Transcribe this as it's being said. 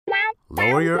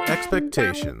Lower your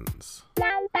expectations.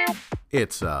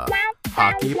 It's a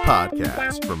hockey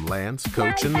podcast from Lance,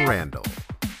 Coach, and Randall.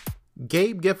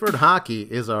 Gabe Gifford Hockey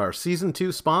is our Season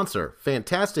 2 sponsor.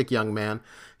 Fantastic young man.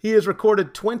 He has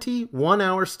recorded 20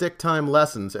 one-hour stick time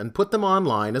lessons and put them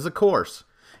online as a course.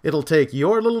 It'll take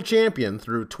your little champion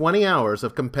through 20 hours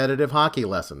of competitive hockey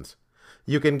lessons.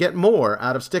 You can get more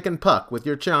out of stick and puck with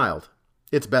your child.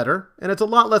 It's better, and it's a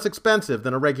lot less expensive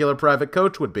than a regular private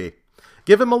coach would be.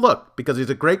 Give him a look, because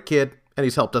he's a great kid, and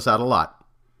he's helped us out a lot.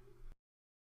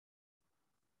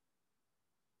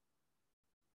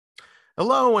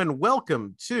 Hello, and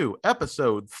welcome to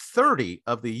episode 30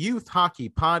 of the Youth Hockey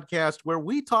Podcast, where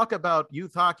we talk about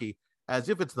youth hockey as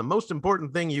if it's the most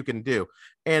important thing you can do.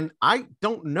 And I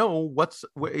don't know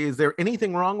is there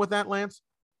anything wrong with that, Lance?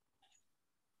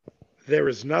 There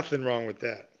is nothing wrong with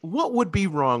that. What would be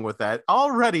wrong with that?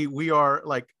 Already we are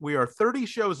 30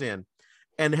 shows in.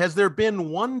 And has there been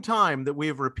one time that we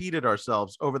have repeated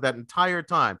ourselves over that entire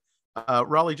time?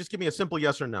 Raleigh, just give me a simple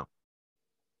yes or no.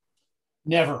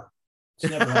 Never. It's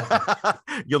never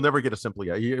happened. You'll never get a simple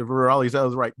yes. Raleigh's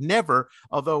right. Never.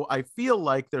 Although I feel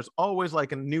like there's always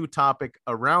like a new topic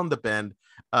around the bend.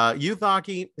 Youth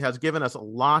hockey has given us a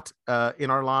lot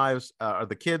in our lives.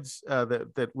 The kids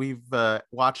that we've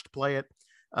watched play it.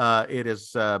 It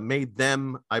has made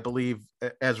them, I believe,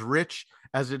 as rich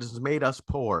as it has made us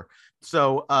poor.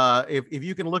 So if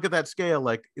you can look at that scale,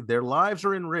 like their lives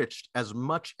are enriched as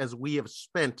much as we have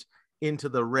spent into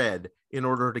the red in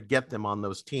order to get them on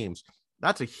those teams.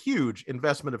 That's a huge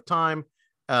investment of time,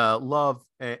 love,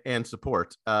 and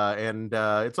support. And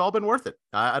it's all been worth it.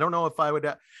 I don't know if I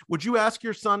would you ask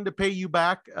your son to pay you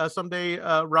back someday,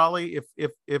 Raleigh,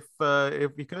 if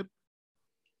you could?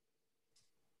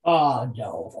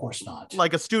 No, of course not.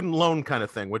 Like a student loan kind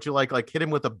of thing. Would you like hit him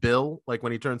with a bill like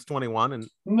when he turns 21? And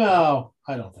no,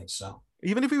 I don't think so.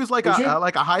 Even if he was like a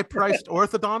high priced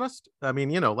orthodontist, I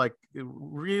mean, like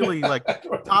really like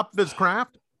top of his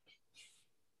craft.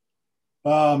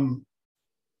 No,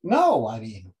 I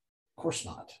mean, of course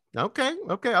not. Okay.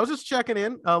 I was just checking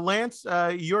in. Lance,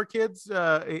 your kids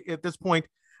at this point,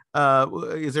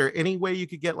 is there any way you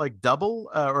could get like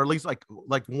double, or at least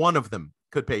like one of them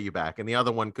could pay you back and the other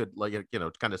one could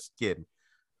kind of skid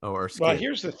or skid? Well,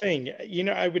 here's the thing.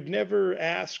 I would never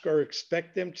ask or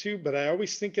expect them to, but I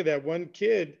always think of that one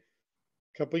kid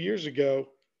a couple of years ago.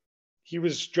 He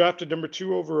was drafted number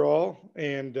 2 overall,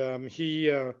 and he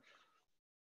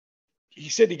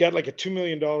said he got like a $2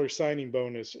 million signing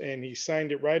bonus, and he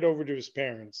signed it right over to his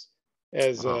parents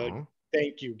as a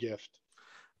thank you gift.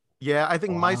 Yeah, I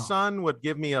think my son would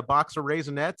give me a box of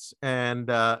Raisinets and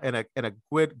a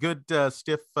good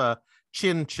stiff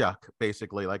chin chuck,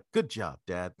 basically, like, good job,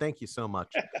 Dad, thank you so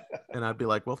much. And I'd be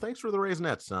like, well, thanks for the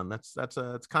Raisinets, son.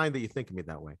 It's kind that you think of me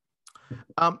that way.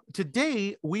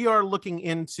 Today we are looking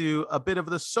into a bit of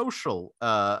the social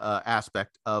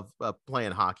aspect of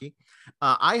playing hockey.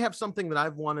 I have something that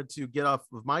I've wanted to get off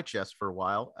of my chest for a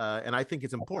while, and I think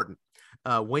it's important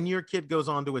when your kid goes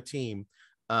onto a team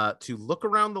to look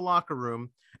around the locker room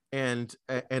and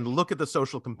look at the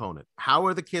social component. How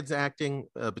are the kids acting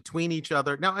between each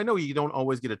other? Now, I know you don't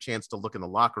always get a chance to look in the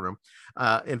locker room.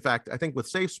 In fact, I think with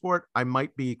Safe Sport, I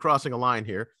might be crossing a line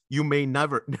here. You may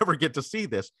never get to see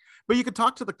this, but you could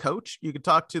talk to the coach. You could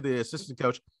talk to the assistant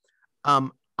coach.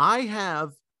 I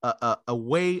have a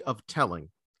way of telling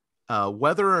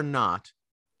whether or not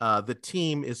the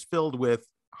team is filled with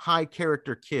high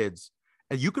character kids.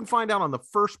 And you can find out on the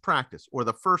first practice or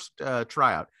the first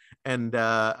tryout. And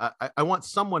I want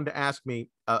someone to ask me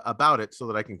about it so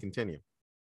that I can continue.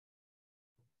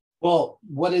 Well,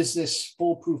 what is this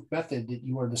foolproof method that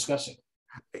you are discussing?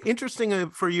 Interesting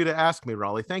for you to ask me,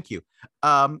 Raleigh. Thank you.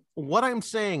 What I'm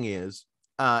saying is,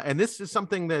 and this is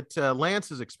something that Lance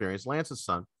has experienced, Lance's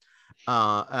son,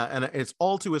 and it's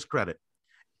all to his credit.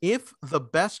 If the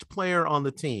best player on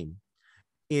the team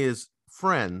is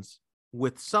friends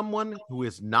with someone who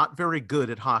is not very good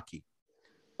at hockey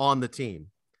on the team,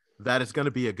 that is going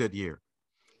to be a good year.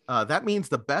 That means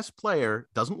the best player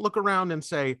doesn't look around and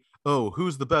say, oh,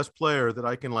 who's the best player that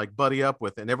I can like buddy up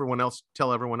with, and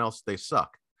tell everyone else they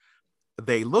suck.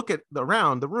 They look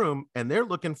around the room and they're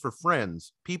looking for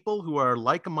friends, people who are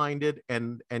like-minded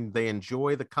and they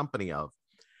enjoy the company of.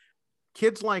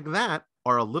 Kids like that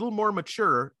are a little more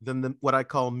mature than what I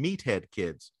call meathead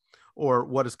kids, or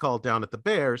what is called down at the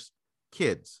Bears,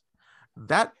 kids.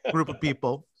 That group of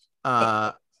people,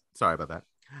 sorry about that.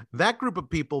 That group of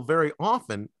people very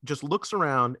often just looks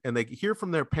around and they hear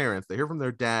from their parents, they hear from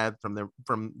their dad, from their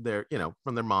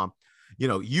mom,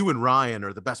 you and Ryan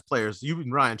are the best players. You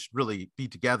and Ryan should really be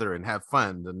together and have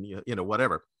fun and,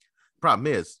 whatever. problem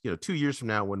is, 2 years from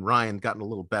now, when Ryan gotten a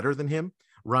little better than him,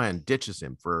 Ryan ditches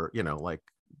him for, like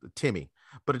Timmy.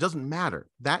 But it doesn't matter.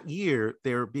 That year,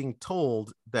 they're being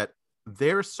told that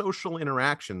their social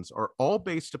interactions are all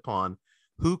based upon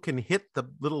who can hit the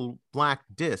little black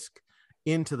disc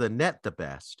into the net the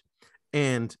best.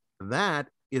 And that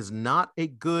is not a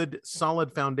good,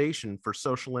 solid foundation for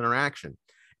social interaction.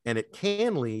 And it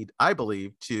can lead, I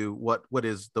believe, to what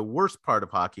is the worst part of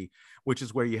hockey, which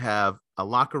is where you have a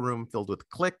locker room filled with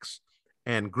cliques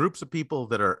and groups of people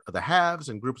that are the haves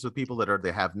and groups of people that are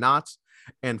the have-nots.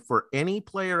 And for any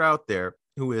player out there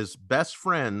who is best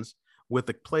friends with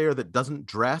a player that doesn't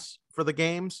dress for the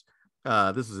games,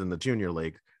 this is in the junior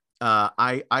league,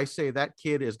 I say that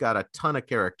kid has got a ton of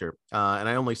character. And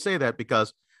I only say that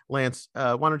because, Lance,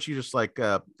 why don't you just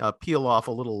peel off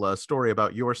a little story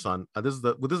about your son? This is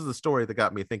the story that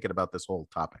got me thinking about this whole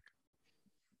topic.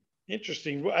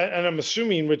 Interesting. And I'm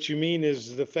assuming what you mean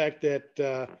is the fact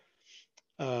that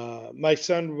my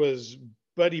son was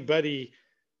buddy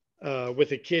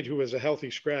with a kid who was a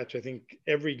healthy scratch, I think,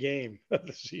 every game of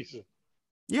the season.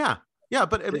 Yeah,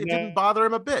 but it didn't bother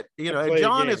him a bit.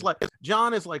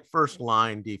 John is like first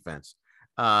line defense.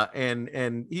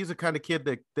 And he's the kind of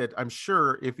kid that I'm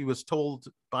sure if he was told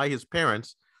by his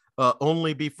parents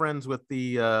only be friends with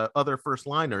the other first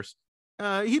liners,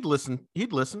 he'd listen,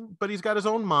 but he's got his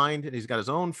own mind and he's got his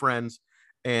own friends.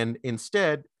 And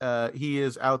instead, he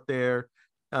is out there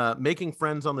making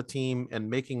friends on the team and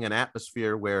making an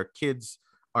atmosphere where kids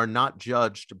are not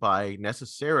judged by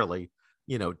necessarily,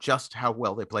 just how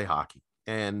well they play hockey.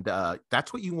 And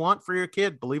that's what you want for your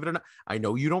kid, believe it or not. I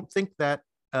know you don't think that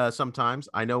sometimes.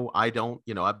 I know I don't.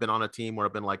 I've been on a team where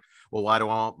I've been like, well, why do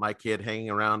I want my kid hanging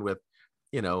around with,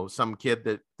 some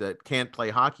kid that can't play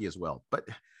hockey as well? But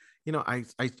I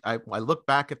look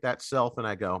back at that self and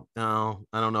I go, oh,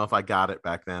 I don't know if I got it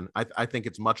back then. I think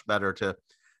it's much better to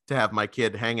have my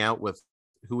kid hang out with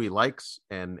who he likes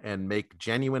and make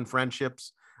genuine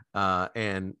friendships.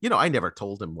 And I never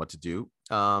told him what to do.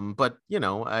 But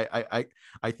I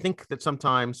think that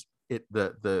sometimes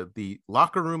the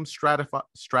locker room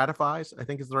stratifies, I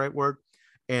think is the right word.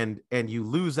 And you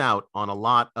lose out on a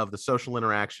lot of the social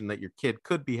interaction that your kid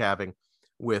could be having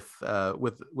with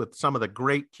some of the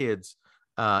great kids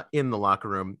in the locker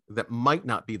room that might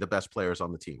not be the best players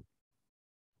on the team.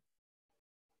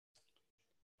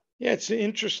 Yeah, it's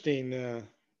interesting.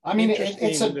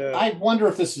 I wonder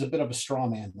if this is a bit of a straw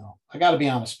man, though. I got to be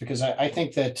honest, because I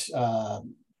think that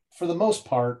for the most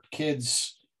part,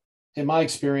 kids, in my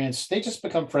experience, they just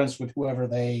become friends with whoever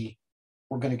they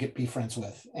were going to be friends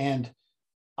with. And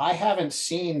I haven't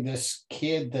seen this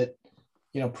kid that,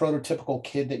 prototypical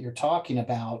kid that you're talking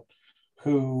about,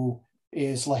 who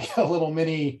is like a little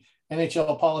mini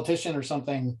NHL politician or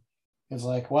something, is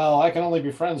like, well, I can only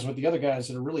be friends with the other guys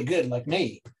that are really good, like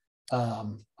me. I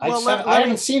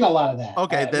haven't seen a lot of that.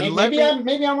 Okay, then maybe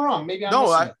I'm wrong. Maybe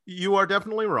I'm you are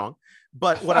definitely wrong.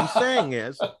 But what I'm saying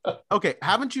is, okay,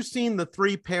 haven't you seen the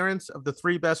three parents of the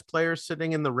three best players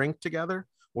sitting in the rink together,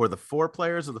 or the four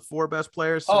players of the four best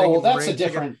players? That's a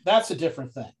different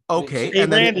thing. Okay, hey,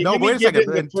 and then Randy, wait a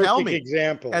second. Then tell me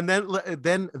example. And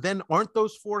then aren't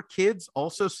those four kids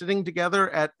also sitting together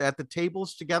at the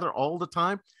tables together all the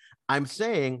time? I'm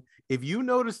saying if you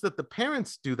notice that the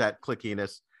parents do that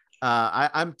clickiness.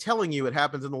 I'm telling you, it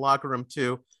happens in the locker room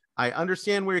too. I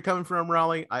understand where you're coming from,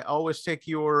 Raleigh. I always take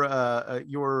your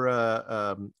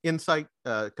insight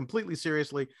completely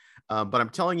seriously. But I'm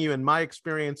telling you, in my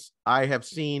experience, I have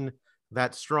seen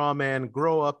that straw man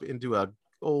grow up into a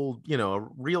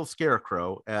real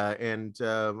scarecrow, and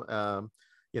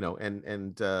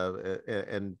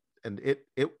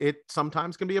it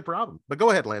sometimes can be a problem. But go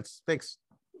ahead, Lance. Thanks.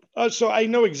 So I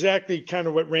know exactly kind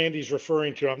of what Randy's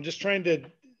referring to. I'm just trying to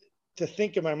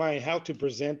think in my mind how to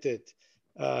present it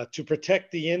to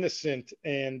protect the innocent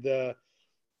and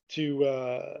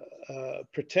to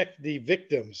protect the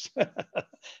victims.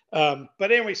 But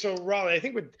anyway, so Raleigh, I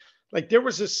think there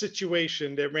was a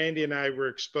situation that Randy and I were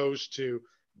exposed to.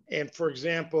 And for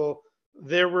example,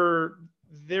 there were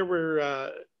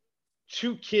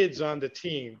two kids on the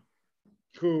team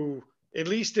who, at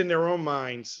least in their own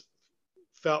minds,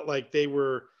 felt like they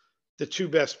were the two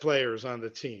best players on the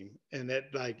team, and that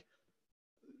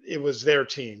it was their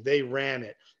team. They ran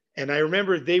it. And I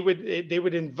remember they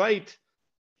would invite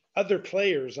other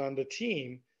players on the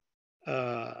team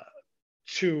to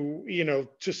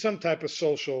some type of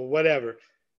social, whatever.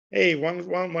 Hey, one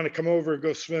want to come over and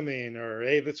go swimming, or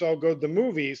hey, let's all go to the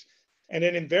movies. And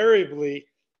then invariably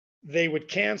they would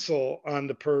cancel on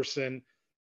the person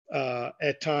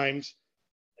at times.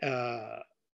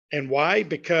 And why?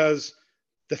 Because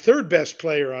the third best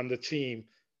player on the team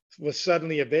was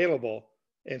suddenly available.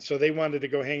 And so they wanted to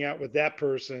go hang out with that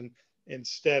person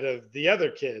instead of the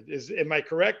other kid. Am I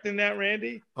correct in that,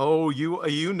 Randy? Oh,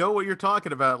 you know what you're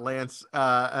talking about, Lance.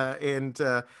 And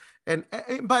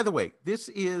by the way, this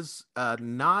is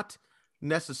not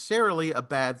necessarily a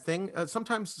bad thing.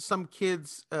 Sometimes some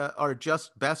kids are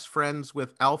just best friends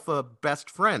with alpha best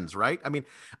friends, right? I mean,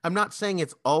 I'm not saying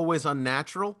it's always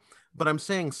unnatural, but I'm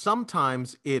saying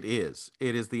sometimes it is.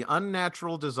 It is the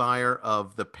unnatural desire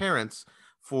of the parents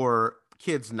for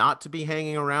kids not to be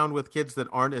hanging around with kids that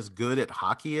aren't as good at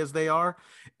hockey as they are.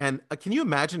 And can you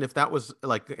imagine if that was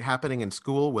like happening in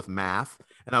school with math?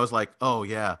 And I was like, "Oh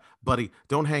yeah, buddy,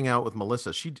 don't hang out with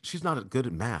Melissa. She's not good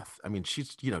at math. I mean,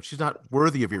 she's not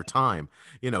worthy of your time.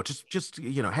 Just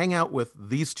hang out with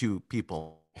these two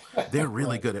people. They're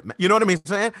really Right. good at math." You know what I mean?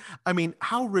 Saying, I mean,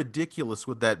 how ridiculous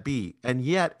would that be? And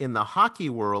yet, in the hockey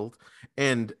world,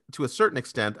 and to a certain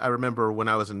extent, I remember when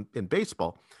I was in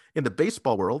baseball. In the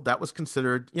baseball world, that was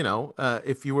considered,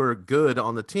 if you were good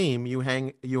on the team, you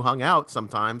hung out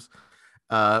sometimes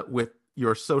with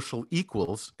your social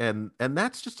equals, and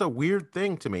that's just a weird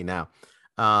thing to me now.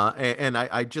 And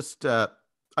I just I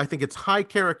think it's high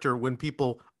character when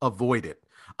people avoid it.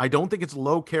 I don't think it's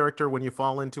low character when you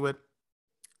fall into it,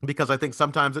 because I think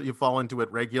sometimes that you fall into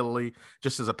it regularly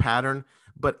just as a pattern.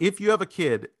 But if you have a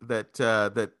kid because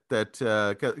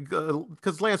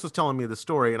Lance was telling me the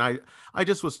story, and I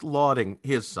just was lauding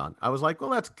his son. I was like, well,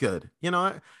 that's good,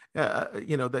 the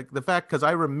fact, because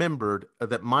I remembered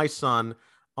that my son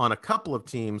on a couple of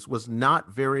teams was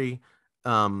not very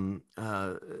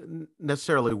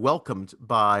necessarily welcomed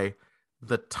by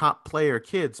the top player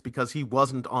kids because he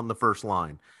wasn't on the first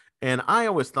line. And I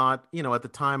always thought, at the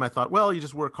time, I thought, well, you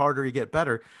just work harder, you get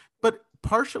better. But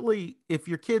partially, if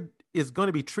your kid is going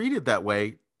to be treated that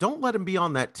way, don't let him be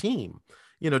on that team.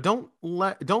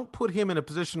 Don't put him in a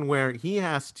position where he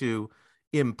has to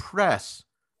impress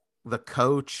the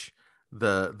coach,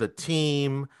 the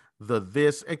team,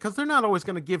 because they're not always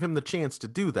going to give him the chance to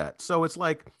do that. So it's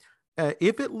like,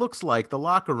 if it looks like the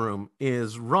locker room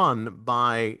is run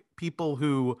by people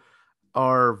who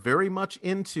are very much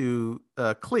into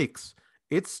cliques,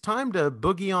 it's time to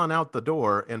boogie on out the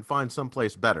door and find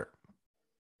someplace better.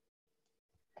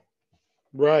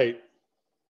 Right.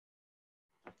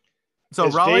 So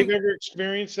has Raleigh, Dave ever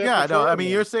experienced that yeah, no, before? I mean,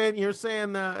 you're saying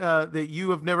that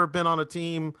you have never been on a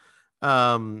team,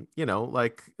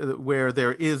 where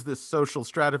there is this social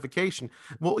stratification.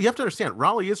 Well, you have to understand,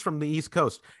 Raleigh is from the East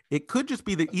Coast. It could just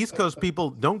be the East Coast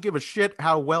people don't give a shit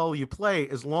how well you play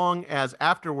as long as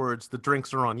afterwards the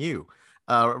drinks are on you.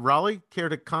 Raleigh, care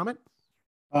to comment?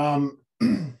 Um,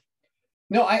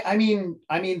 no, I mean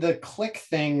the click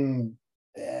thing.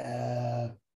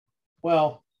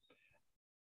 Well,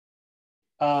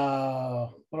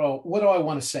 what do I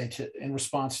want to say in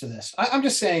response to this? I'm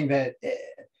just saying that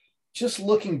just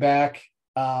looking back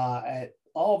at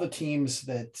all the teams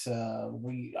that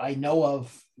I know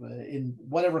of in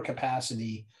whatever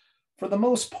capacity, for the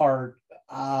most part,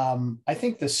 I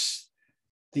think the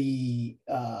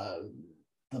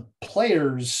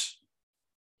players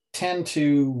tend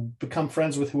to become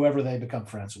friends with whoever they become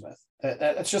friends with.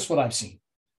 That's just what I've seen.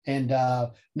 And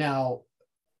now,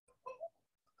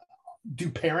 do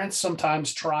parents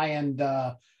sometimes try and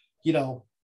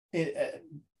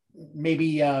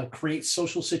maybe create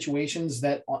social situations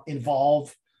that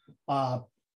involve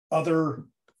other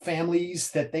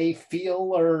families that they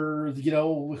feel or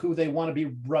who they want to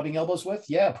be rubbing elbows with?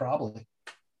 Yeah, probably.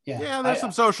 Yeah, there's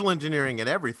some social engineering and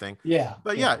everything. Yeah,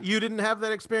 but yeah, you didn't have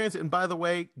that experience, and by the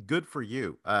way, good for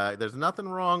you. There's nothing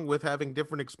wrong with having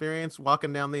different experience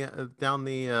walking down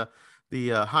the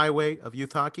highway of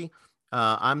youth hockey.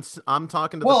 I'm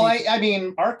talking to well, the people. I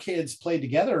mean, our kids played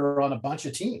together on a bunch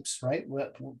of teams, right?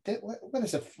 What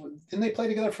is it? Didn't they play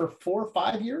together for 4 or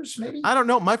 5 years, maybe? I don't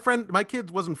know. My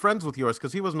kid wasn't friends with yours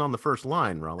because he wasn't on the first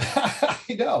line, Raleigh.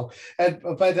 I know,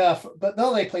 but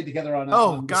no, they played together on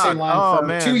the same line for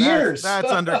man, 2 years. That's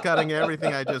undercutting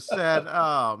everything I just said.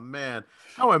 Oh man,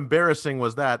 how embarrassing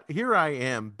was that? Here I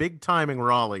am, big timing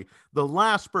Raleigh, the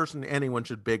last person anyone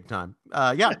should big time.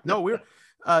 Yeah, no, we're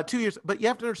 2 years, but you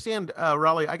have to understand,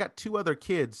 Raleigh. I got two other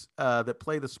kids that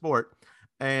play the sport,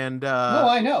 and no,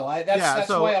 I know. That's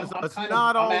so, why so it's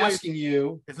not always asking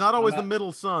you. It's not always the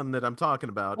middle son that I'm talking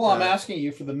about. Well, I'm asking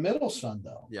you for the middle son,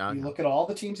 though. Yeah, you look at all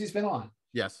the teams he's been on.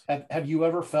 Yes. Have you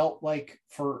ever felt like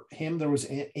for him there was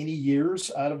any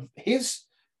years out of his?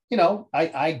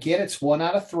 I get it's 1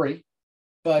 out of 3,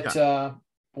 but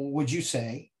would you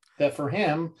say that for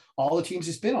him, all the teams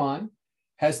he's been on,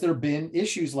 has there been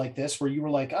issues like this where you were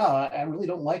like, I really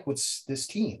don't like what's this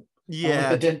team?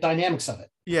 Yeah, like the dynamics of it.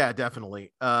 Yeah,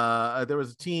 definitely. There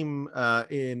was a team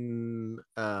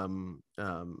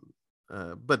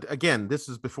but again, this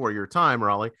is before your time,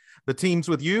 Raleigh. The teams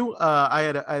with you, I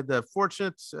had the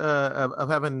fortunate of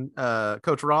having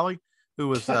Coach Raleigh, who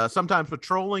was sometimes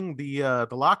patrolling the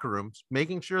locker rooms,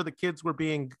 making sure the kids were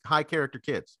being high character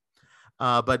kids.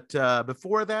 But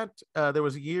before that, there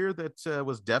was a year that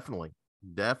was definitely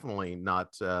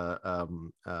not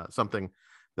something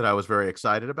that I was very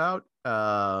excited about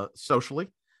socially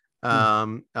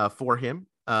for him.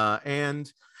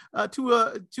 And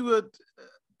to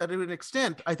an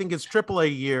extent, I think his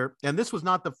AAA year, and this was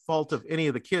not the fault of any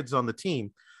of the kids on the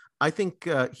team. I think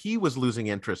he was losing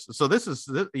interest. So this is,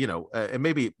 and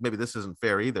maybe this isn't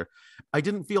fair either. I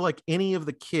didn't feel like any of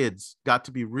the kids got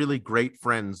to be really great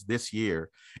friends this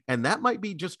year, and that might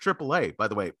be just AAA. By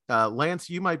the way, Lance,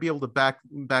 you might be able to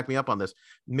back me up on this.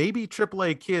 Maybe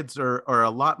AAA kids are a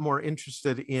lot more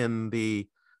interested in the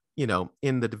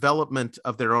development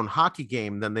of their own hockey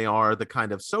game than they are the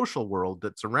kind of social world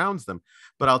that surrounds them.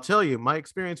 But I'll tell you, my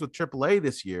experience with AAA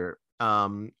this year,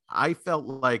 I felt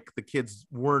like the kids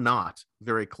were not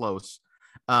very close.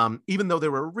 Even though they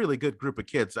were a really good group of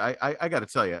kids, I got to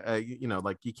tell you,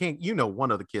 like you can't,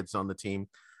 one of the kids on the team,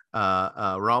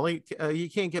 Raleigh,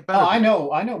 you can't get better. Oh,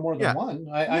 I know more than one.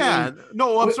 I mean,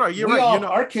 no, I'm sorry. You're right.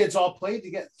 Our kids all played to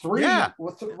get three. Yeah.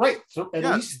 At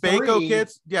least Baco three.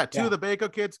 kids. Yeah. Two of the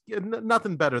Baco kids,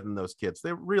 nothing better than those kids.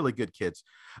 They're really good kids.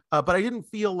 But I didn't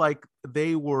feel like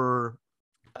they were,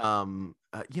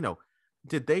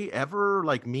 did they ever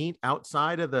like meet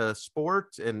outside of the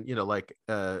sport and,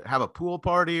 have a pool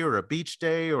party or a beach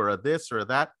day or a this or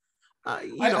that?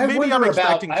 Maybe I'm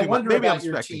expecting too much. Maybe I'm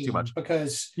expecting too much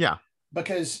because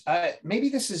maybe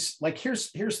this is like,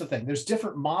 here's the thing. There's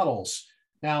different models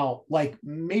now, like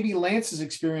maybe Lance's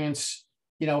experience,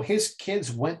 his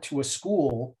kids went to a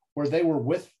school where they were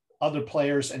with other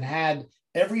players and had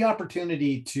every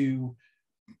opportunity to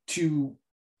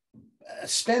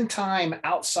spend time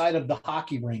outside of the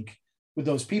hockey rink with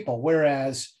those people.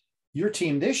 Whereas your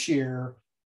team this year,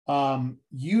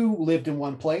 you lived in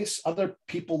one place, other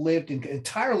people lived in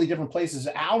entirely different places,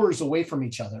 hours away from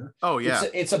each other. Oh yeah.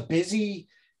 It's a busy,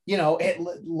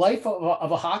 life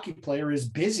of a hockey player is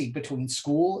busy between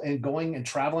school and going and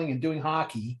traveling and doing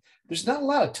hockey. There's not a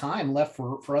lot of time left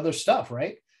for other stuff,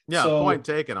 right? Yeah, point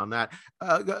taken on that.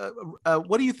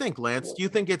 What do you think, Lance? Do you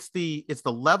think it's the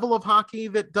level of hockey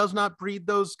that does not breed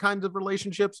those kinds of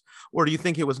relationships, or do you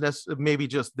think it was maybe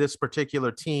just this particular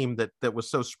team that was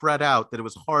so spread out that it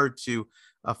was hard to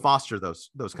foster those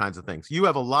kinds of things? You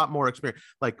have a lot more experience.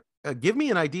 Like, give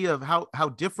me an idea of how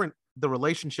different the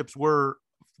relationships were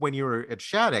when you were at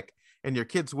Shattuck and your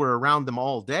kids were around them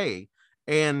all day,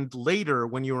 and later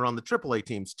when you were on the AAA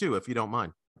teams too, if you don't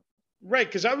mind. Right,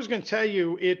 because I was going to tell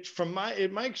you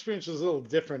my experience was a little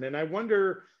different, and I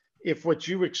wonder if what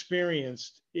you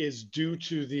experienced is due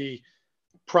to the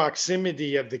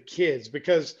proximity of the kids.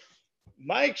 Because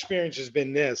my experience has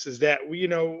been this: is that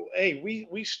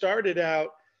we started out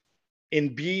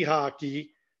in B hockey,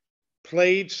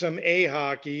 played some A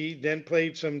hockey, then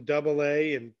played some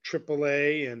AA and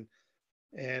AAA,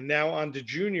 and now on to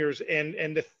juniors.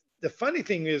 And the funny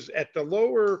thing is, at the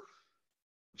lower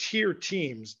tier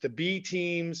teams, the B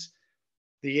teams,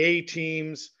 the A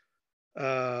teams,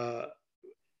 and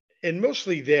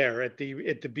mostly there at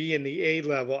the B and the A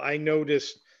level, I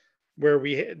noticed where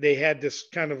they had this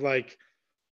kind of like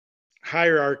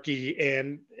hierarchy,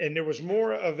 and there was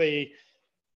more of a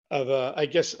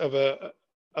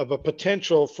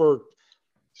potential for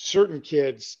certain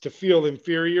kids to feel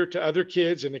inferior to other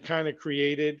kids, and it kind of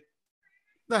created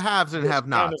the haves and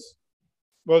have-nots.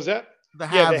 What was that? The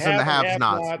haves and the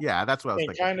have-nots. Yeah, that's what I was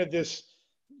thinking. Kind of this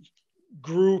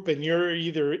group, and you're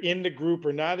either in the group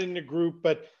or not in the group.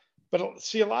 But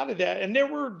see a lot of that, and there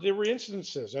were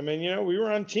instances. I mean, we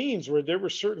were on teams where there were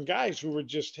certain guys who were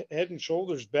just head and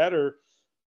shoulders better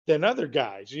than other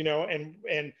guys.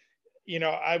 And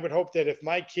I would hope that if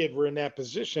my kid were in that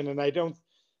position, and I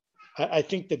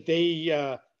think that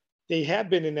they have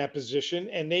been in that position,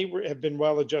 and have been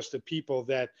well-adjusted people,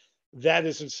 that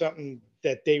isn't something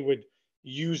that they would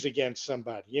use against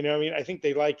somebody. I think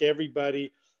they like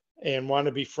everybody and want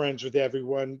to be friends with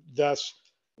everyone. Thus,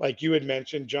 like you had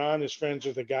mentioned, John is friends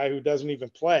with a guy who doesn't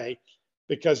even play,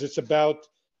 because it's about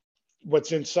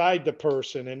what's inside the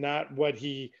person and not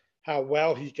how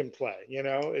well he can play.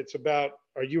 It's about,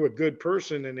 are you a good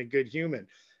person and a good human?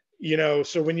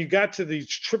 So when you got to these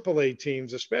AAA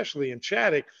teams, especially in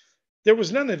Shattuck, there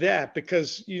was none of that,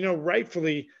 because,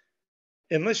 rightfully,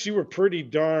 unless you were pretty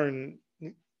darn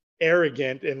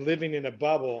arrogant and living in a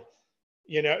bubble,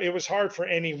 it was hard for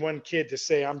any one kid to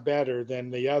say I'm better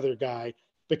than the other guy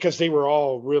because they were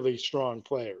all really strong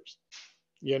players,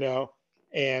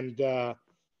 and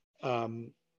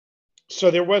so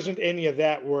there wasn't any of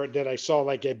that word that I saw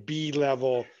like a B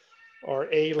level or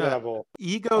A level.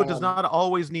 Ego does not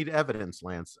always need evidence,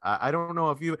 Lance. I don't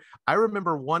know if I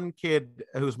remember one kid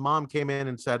whose mom came in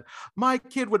and said, my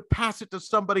kid would pass it to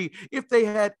somebody if they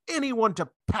had anyone to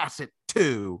pass it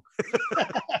to.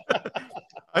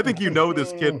 I think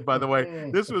this kid, by the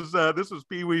way. This was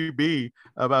Pee Wee B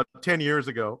about 10 years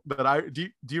ago. But do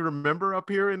you remember up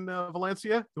here in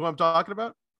Valencia who I'm talking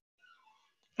about?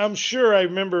 I'm sure I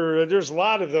remember. There's a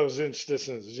lot of those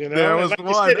instances, There was like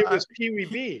one. I said, it was Pee Wee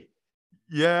B.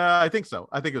 Yeah, I think so.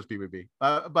 I think it was Pee Wee B.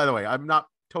 By the way, I'm not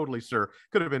totally sure.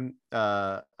 Could have been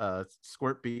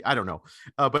Squirt B. I don't know.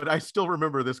 But I still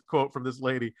remember this quote from this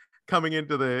lady coming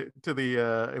into the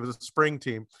it was a spring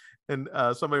team. And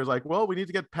somebody was like, well, we need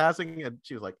to get passing. And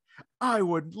she was like, I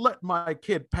would let my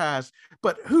kid pass,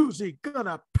 but who's he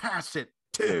gonna pass it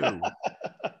to?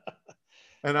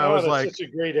 And I was like, such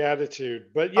a great attitude.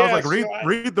 But yeah, I was like,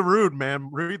 read the room, man.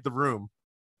 Read the room.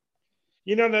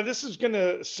 Now this is going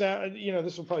to sound,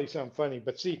 this will probably sound funny,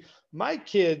 but see, my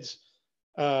kids,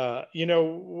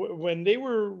 when they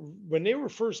were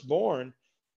first born,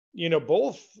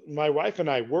 both my wife and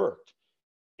I worked.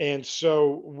 And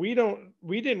so we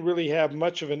didn't really have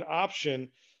much of an option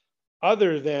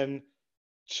other than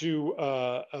to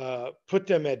put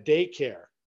them at daycare.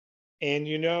 And,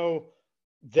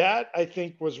 that I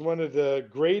think was one of the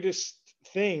greatest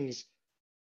things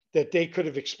that they could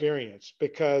have experienced,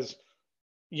 because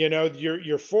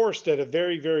you're forced at a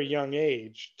very, very young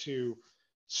age to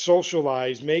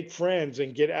socialize, make friends,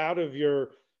 and get out of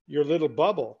your little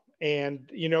bubble. And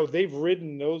they've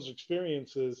ridden those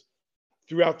experiences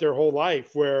throughout their whole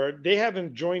life, where they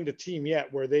haven't joined a team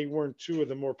yet where they weren't two of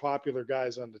the more popular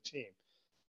guys on the team.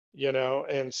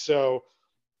 And so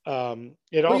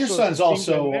your sons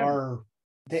also are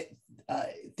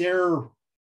they're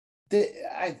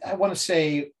I want to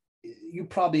say, you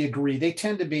probably agree, they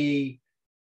tend to be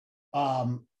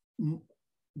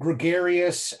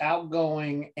gregarious,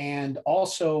 outgoing, and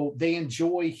also they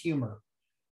enjoy humor.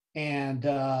 And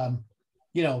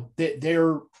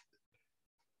they're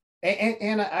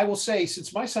and I will say,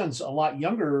 since my son's a lot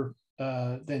younger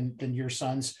than your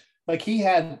sons, like he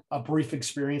had a brief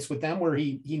experience with them where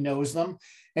he knows them.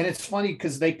 And it's funny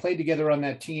because they played together on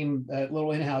that team, that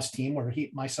little in-house team, where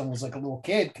my son was like a little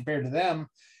kid compared to them.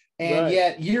 And right.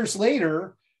 Yet years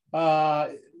later,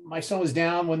 my son was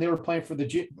down when they were playing for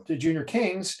the Junior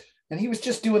Kings, and he was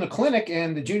just doing a clinic.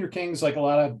 And the Junior Kings, like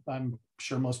I'm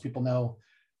sure most people know,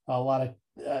 a lot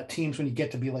of teams, when you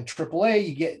get to be like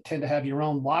AAA, you tend to have your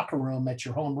own locker room at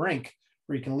your home rink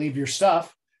where you can leave your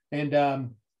stuff. And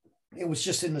it was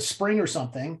just in the spring or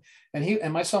something,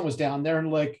 and my son was down there,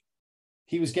 and like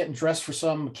he was getting dressed for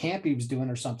some camp he was doing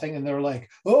or something, and they were like,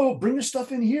 "Oh, bring your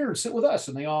stuff in here and sit with us."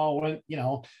 And they all went,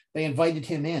 they invited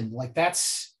him in. Like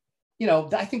that's,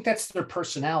 I think that's their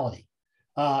personality.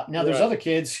 Now there's other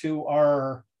kids who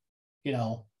are,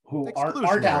 who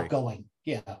aren't outgoing.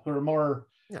 Yeah, who are more,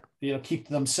 keep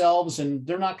to themselves, and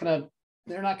they're not gonna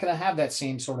have that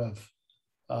same sort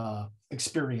of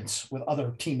experience with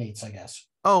other teammates, I guess.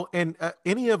 Oh, and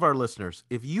any of our listeners,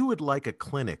 if you would like a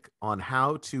clinic on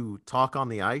how to talk on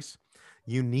the ice,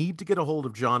 you need to get a hold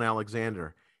of John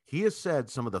Alexander. He has said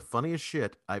some of the funniest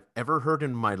shit I've ever heard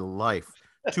in my life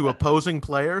to opposing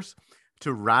players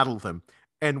to rattle them.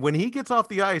 And when he gets off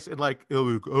the ice and like,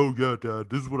 oh yeah,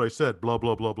 Dad, this is what I said, blah,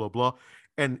 blah, blah, blah, blah.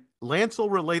 And Lance will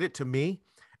relate it to me,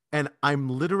 and I'm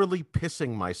literally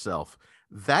pissing myself.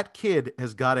 That kid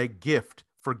has got a gift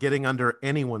for getting under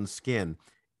anyone's skin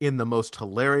in the most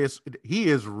hilarious. He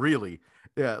is really,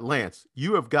 Lance,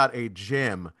 you have got a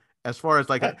gem as far as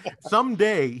like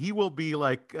someday he will be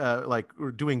like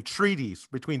doing treaties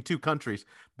between two countries,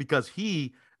 because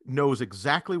he knows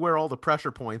exactly where all the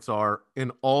pressure points are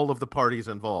in all of the parties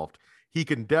involved. He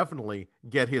can definitely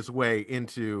get his way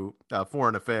into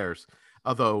foreign affairs.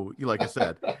 Although, like I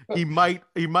said,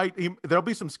 there'll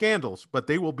be some scandals, but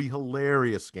they will be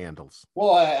hilarious scandals.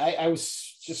 Well, I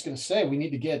was just going to say, we need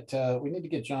to get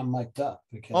John mic'd up,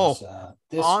 because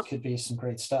this could be some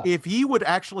great stuff. If he would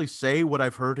actually say what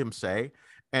I've heard him say,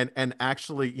 and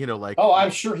actually, oh,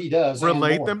 I'm sure he does,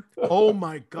 relate them. Oh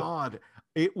my God.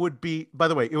 It would be, by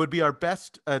the way, it would be our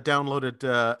best downloaded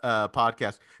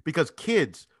podcast, because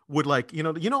kids would like,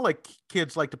 like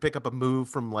kids like to pick up a move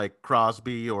from like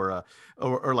Crosby or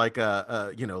like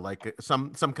like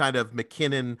some kind of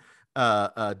McKinnon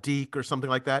Deke or something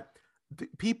like that.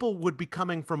 People would be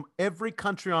coming from every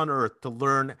country on earth to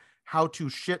learn how to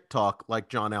shit talk like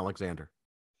John Alexander.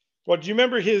 Well, do you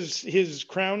remember his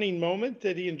crowning moment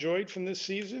that he enjoyed from this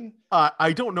season?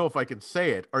 I don't know if I can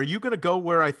say it. Are you going to go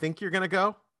where I think you're going to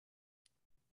go?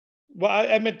 Well,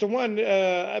 I meant the one.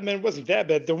 I mean, it wasn't that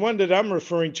bad. The one that I'm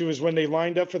referring to is when they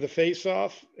lined up for the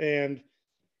face-off, and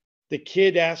the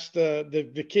kid asked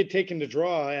the kid taking the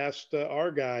draw asked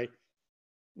our guy,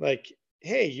 like,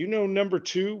 "Hey, you know number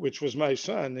two," which was my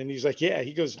son, and he's like, "Yeah."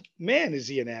 He goes, "Man, is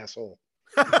he an asshole?"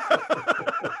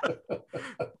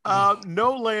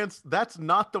 No, Lance, that's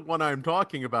not the one I'm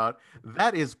talking about.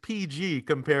 That is PG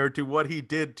compared to what he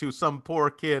did to some poor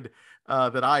kid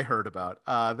that I heard about.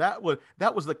 That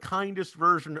was the kindest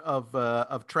version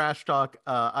of trash talk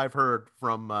I've heard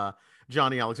from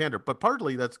Johnny Alexander. But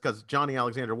partly that's because Johnny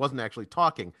Alexander wasn't actually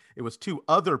talking; it was two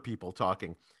other people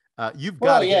talking. You've got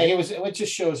Well, to yeah, get. it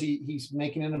just shows he's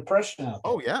making an impression out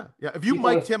there. Oh yeah, yeah. If you People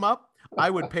mic'd are, him up,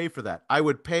 I would pay for that. I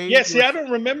would pay Yeah, see, your. I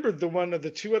don't remember the one of the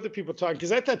two other people talking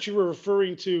because I thought you were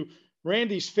referring to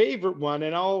Randy's favorite one,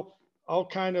 and I'll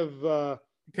kind of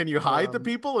Can you hide the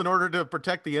people in order to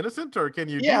protect the innocent, or can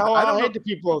you do yeah, that? I I'll don't know. head to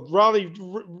people.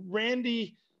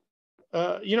 Randy,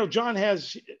 John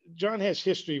has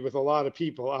history with a lot of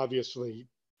people, obviously.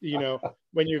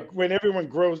 When everyone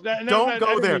grows. No, no, Don't no, I go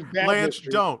don't there, mean bad Lance.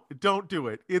 history. Don't do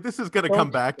it. This is going to come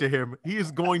Don't. back to him. He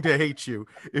is going to hate you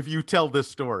if you tell this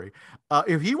story.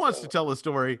 If he wants to tell the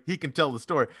story, he can tell the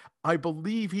story. I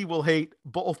believe he will hate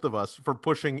both of us for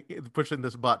pushing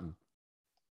this button.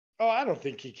 Oh, I don't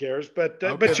think he cares, but Okay,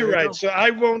 you're there you right. go. So I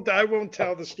won't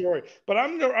tell the story. But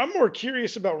I'm more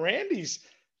curious about Randy's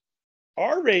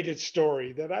R-rated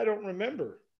story that I don't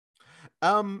remember.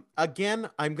 Again,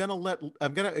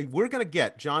 we're gonna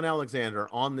get John Alexander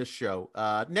on this show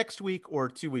next week or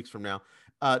 2 weeks from now,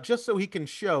 just so he can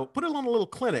put it on a little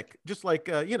clinic, just like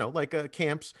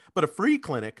camps, but a free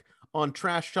clinic on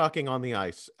trash talking on the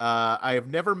ice. I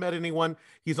have never met anyone.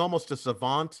 He's almost a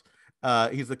savant.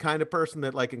 He's the kind of person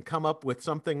that can come up with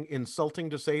something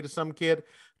insulting to say to some kid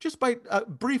just by a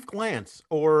brief glance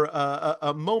or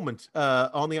a moment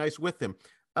on the ice with him.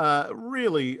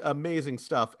 Really amazing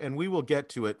stuff, and we will get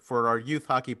to it for our youth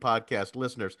hockey podcast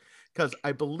listeners because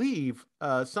I believe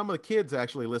some of the kids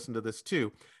actually listen to this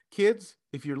too. Kids,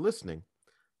 if you're listening,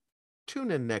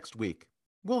 tune in next week.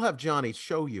 We'll have Johnny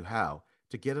show you how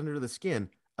to get under the skin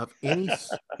of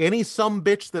any some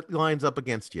bitch that lines up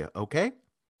against you. Okay?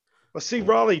 Well, see,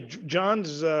 Raleigh,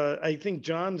 I think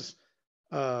John's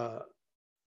uh,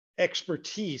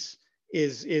 expertise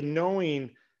is in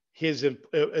knowing his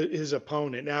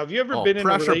opponent. Now, have you ever Oh, been in a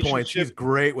pressure points. relationship? He's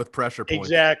great with pressure points.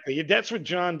 Exactly. That's what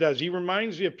John does. He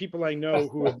reminds me of people I know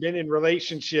who have been in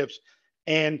relationships,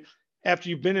 and after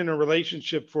you've been in a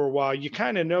relationship for a while, you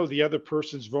kind of know the other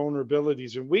person's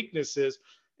vulnerabilities and weaknesses.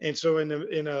 And so, in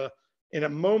a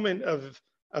moment of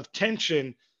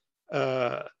tension,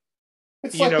 uh,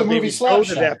 it's like the they movie would go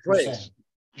to Slapshot, that you're saying. place.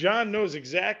 John knows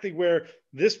exactly where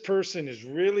this person is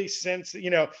really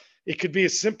sensitive. It could be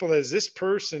as simple as this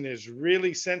person is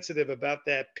really sensitive about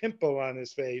that pimple on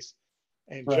his face.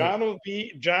 And Right.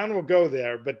 John will go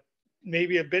there, but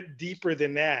maybe a bit deeper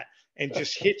than that, and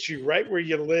just hit you right where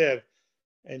you live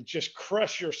and just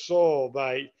crush your soul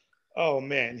by, oh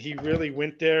man, he really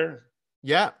went there.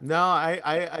 Yeah,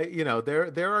 no,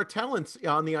 there are talents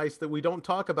on the ice that we don't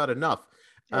talk about enough.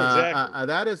 Oh, exactly.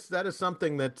 That is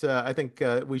something that I think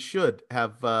we should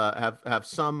have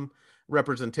some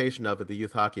representation of at the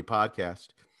Youth Hockey Podcast.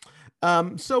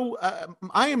 So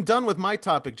I am done with my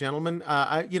topic, gentlemen.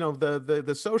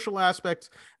 The social aspects.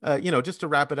 Just to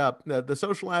wrap it up, the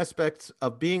social aspects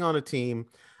of being on a team.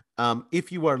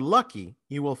 If you are lucky,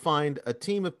 you will find a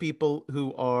team of people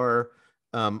who are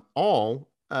all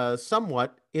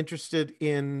somewhat interested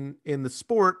in the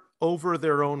sport over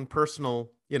their own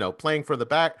personal, playing for the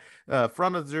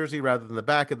front of the jersey rather than the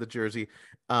back of the jersey.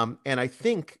 And I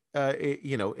think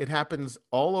it happens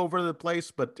all over the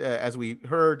place. But as we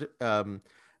heard,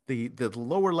 the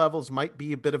lower levels might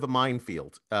be a bit of a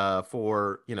minefield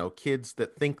for kids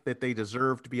that think that they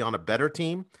deserve to be on a better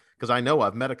team. Because I know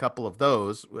I've met a couple of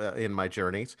those in my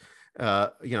journeys.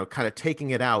 Kind of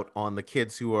taking it out on the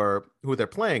kids who they're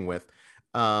playing with.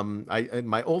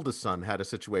 My oldest son had a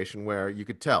situation where you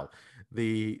could tell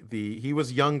he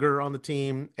was younger on the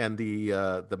team, and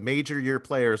the major year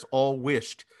players all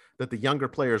wished that the younger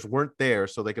players weren't there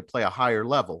so they could play a higher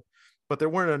level, but there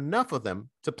weren't enough of them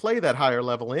to play that higher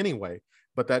level anyway.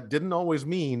 But that didn't always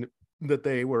mean that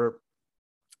they were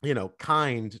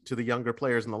kind to the younger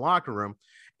players in the locker room.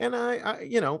 And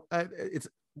I'm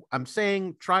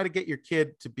saying try to get your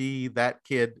kid to be that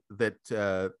kid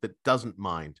that doesn't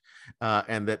mind,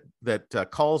 and that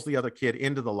calls the other kid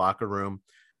into the locker room,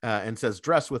 and says,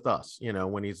 "Dress with us,"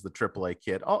 when he's the AAA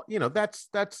kid.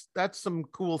 That's some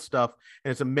cool stuff.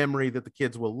 And it's a memory that the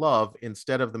kids will love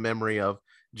instead of the memory of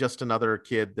just another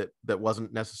kid that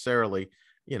wasn't necessarily,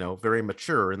 very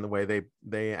mature in the way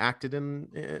they acted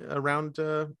around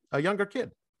a younger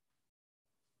kid.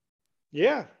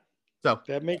 Yeah. So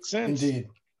that makes sense. Indeed.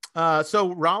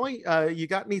 So Raleigh, you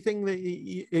got anything that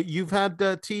you've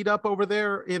had teed up over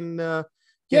there in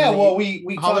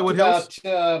we Hollywood talked Hills?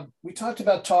 about we talked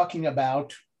about talking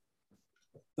about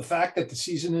the fact that the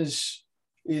season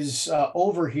is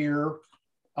over here.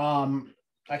 I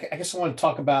guess I want to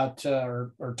talk about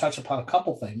or touch upon a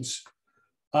couple things.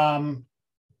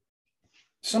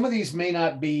 Some of these may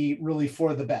not be really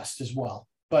for the best as well,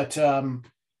 but the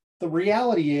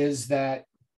reality is that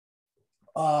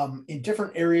in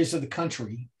different areas of the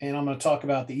country, and I'm going to talk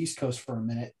about the East Coast for a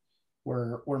minute,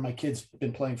 where my kids have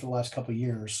been playing for the last couple of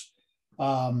years.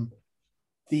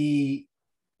 The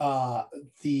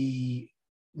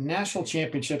national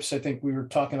championships, I think we were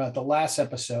talking about the last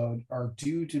episode, are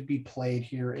due to be played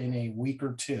here in a week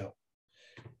or two.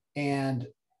 And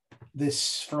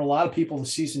this, for a lot of people, the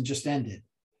season just ended.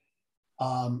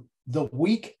 The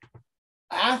week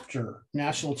after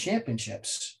national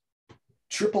championships,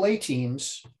 AAA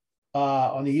teams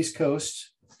on the East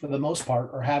Coast, for the most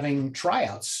part, are having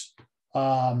tryouts.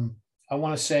 I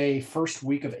want to say first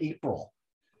week of April.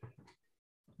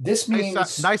 This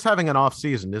means nice having an off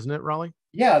season, isn't it, Raleigh?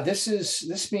 Yeah,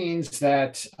 this means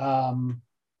that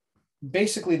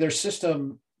basically their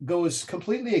system goes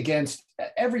completely against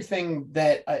everything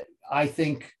that I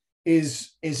think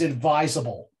is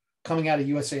advisable coming out of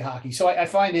USA Hockey. So I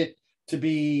find it to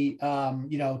be,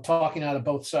 talking out of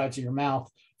both sides of your mouth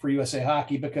for USA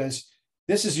Hockey, because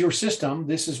this is your system.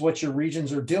 This is what your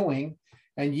regions are doing.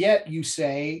 And yet you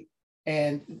say,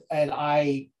 and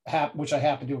which I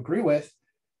happen to agree with,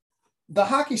 the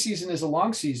hockey season is a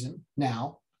long season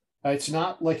now. It's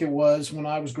not like it was when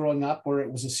I was growing up, where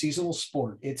it was a seasonal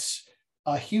sport. It's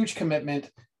a huge commitment,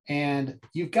 and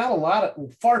you've got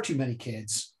far too many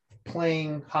kids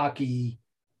playing hockey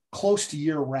close to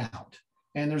year round.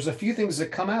 And there's a few things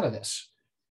that come out of this.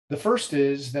 The first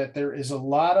is that there is a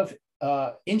lot of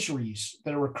injuries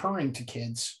that are occurring to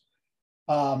kids.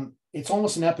 It's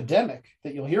almost an epidemic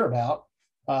that you'll hear about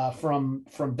from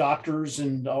doctors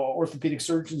and orthopedic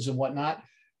surgeons and whatnot,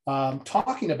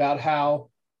 talking about how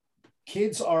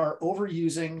kids are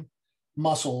overusing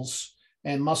muscles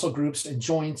and muscle groups and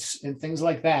joints and things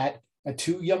like that at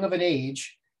too young of an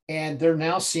age. And they're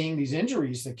now seeing these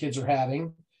injuries that kids are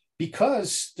having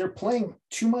because they're playing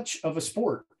too much of a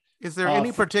sport. Is there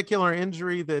any particular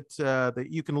injury that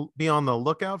you can be on the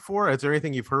lookout for? Is there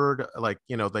anything you've heard, like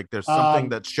there's something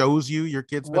that shows your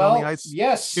kid's been on the ice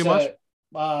yes, too much?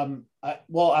 I'm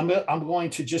going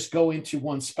to just go into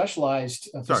one specialized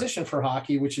position for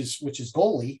hockey, which is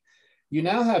goalie. You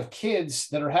now have kids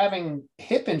that are having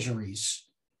hip injuries,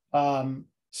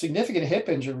 significant hip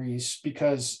injuries,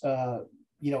 because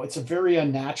it's a very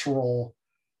unnatural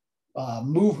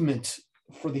movement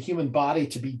for the human body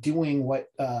to be doing what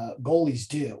goalies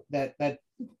do. That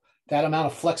amount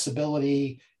of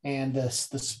flexibility and the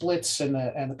splits and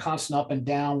the constant up and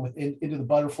down into the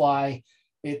butterfly.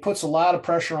 It puts a lot of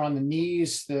pressure on the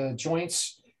knees, the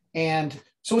joints. And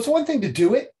so it's one thing to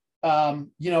do it,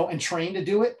 and train to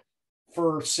do it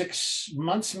for 6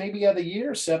 months, maybe of the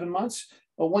year, 7 months.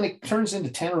 But when it turns into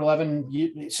 10 or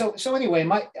 11, so anyway,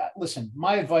 my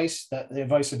advice, the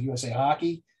advice of USA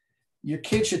Hockey, your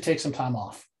kids should take some time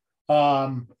off.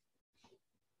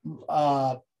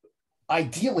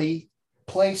 Ideally,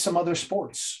 play some other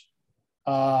sports.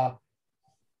 I'm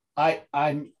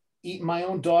eating my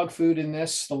own dog food in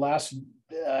this the last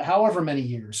however many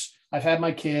years. I've had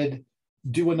my kid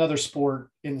do another sport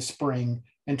in the spring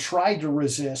and tried to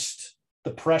resist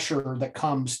the pressure that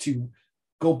comes to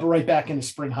go right back into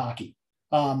spring hockey.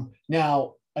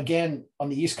 Now, again, on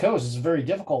the East Coast, it's very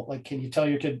difficult. Like, can you tell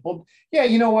your kid, well, yeah,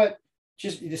 you know what?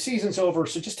 Just the season's over,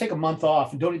 so just take a month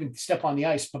off and don't even step on the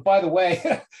ice. But by the way,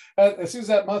 as soon as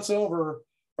that month's over,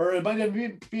 or it might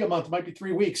even be a month, it might be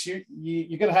 3 weeks, you're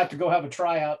going to have to go have a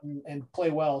tryout and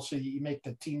play well, so you make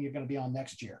the team you're going to be on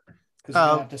next year, because you're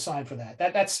going to have to sign for that.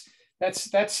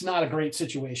 That's not a great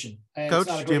situation. And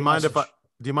Coach, do you mind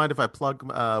if I plug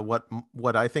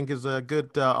what I think is a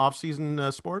good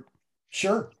off-season sport?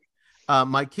 Sure.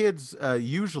 My kids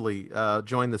usually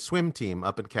join the swim team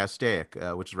up in Castaic,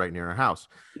 which is right near our house.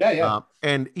 Yeah.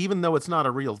 And even though it's not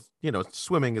a real,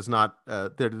 swimming is not,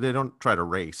 they don't try to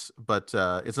race, but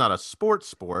it's not a sport.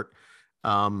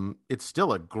 It's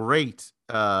still a great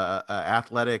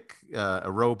athletic,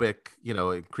 aerobic,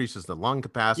 increases the lung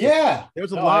capacity. Yeah.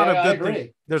 There's a lot of good agree.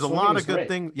 things. There's Swimming a lot is of good great.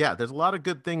 things. Yeah, there's a lot of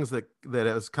good things that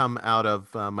has come out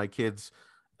of my kids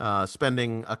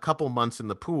spending a couple months in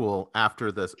the pool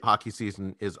after the hockey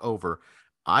season is over.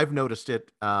 I've noticed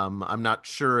it. I'm not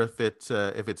sure if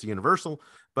it's universal,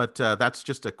 but that's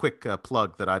just a quick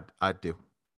plug that I'd do.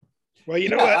 Well, you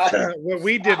know what? What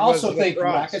we did I also was think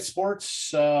lacrosse. racket sports,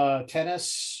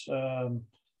 tennis, golf.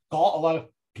 A lot of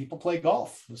people play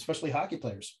golf, especially hockey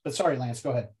players. But sorry, Lance, go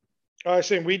ahead. I was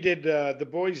saying we did. The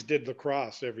boys did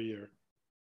lacrosse every year.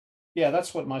 Yeah,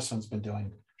 that's what my son's been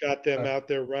doing. Got them out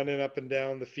there running up and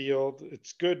down the field.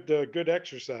 It's good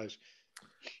exercise.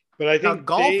 But I think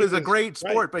golf is a great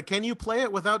sport, but can you play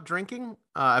it without drinking?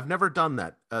 I've never done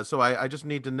that, so I just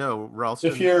need to know,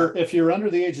 Ralston. If you're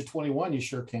under the age of 21, you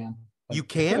sure can. You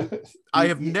can? I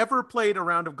have never played a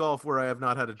round of golf where I have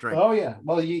not had a drink. Oh yeah,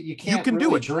 well you can't. You can really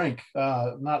do it. Drink,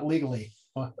 not legally.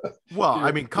 Well,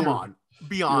 I mean, come on,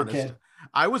 be honest.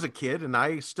 I was a kid and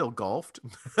I still golfed.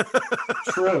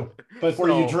 True, but were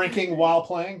you drinking while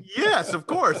playing? Yes, of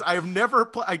course. I have never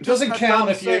played. It doesn't count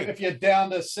if you're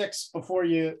down to 6 before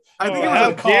you. I think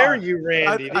how dare you,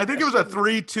 Randy? I think it was a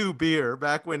 3-2 beer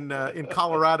back when in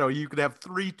Colorado you could have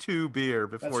 3-2 beer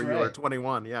before you were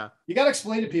 21. Yeah, you got to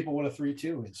explain to people what a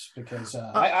 3-2 is because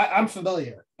I'm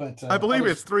familiar, but I believe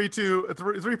it's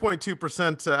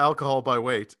 3.2% alcohol by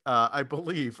weight. I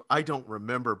believe. I don't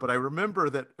remember, but I remember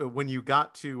that when you got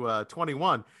to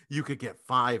 21, you could get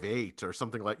 5.8 or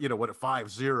something like, what, a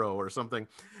 5.0 or something.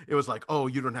 It was like, oh,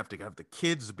 you don't have to have the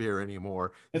kids' beer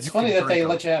anymore. It's funny that they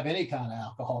let you have any kind of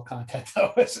alcohol content,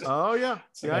 though. Oh yeah,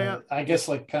 yeah. I guess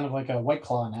kind of like a White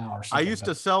Claw now or something. I used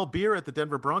to sell beer at the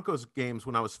Denver Broncos games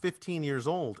when I was 15 years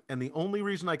old, and the only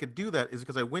reason I could do that is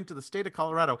because I went to the state of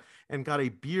Colorado and got a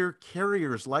beer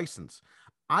carrier's license.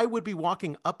 I would be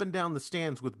walking up and down the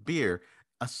stands with beer.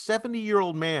 A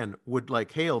 70-year-old man would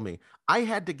hail me. I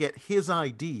had to get his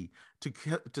ID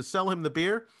to sell him the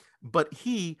beer, but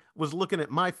he was looking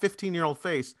at my 15-year-old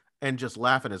face and just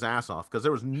laughing his ass off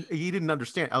because he didn't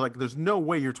understand. I was like, there's no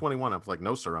way you're 21. I was like,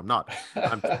 no, sir, I'm not.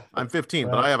 I'm 15,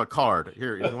 right. But I have a card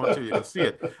here. If you want to, you can see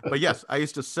it. But yes, I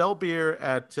used to sell beer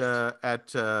at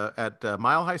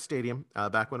Mile High Stadium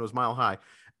back when it was Mile High,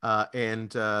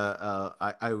 and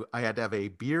I had to have a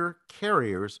beer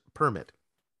carrier's permit.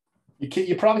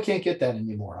 You probably can't get that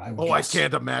anymore. I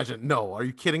can't imagine. No, are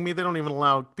you kidding me? They don't even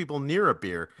allow people near a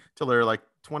beer till they're like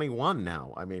 21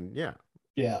 now. I mean, yeah.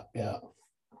 Yeah.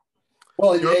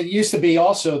 Well, it used to be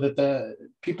also that the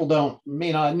people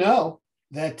may not know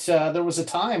that there was a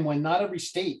time when not every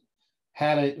state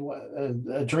had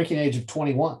a drinking age of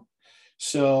 21.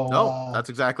 So that's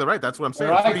exactly right. That's what I'm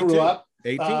saying. Where I grew up,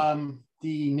 18.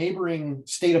 The neighboring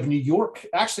state of New York,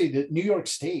 actually, the New York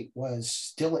State was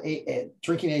still a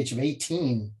drinking age of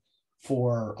 18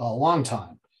 for a long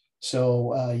time.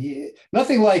 So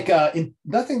nothing like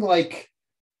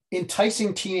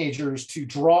enticing teenagers to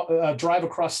drive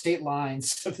across state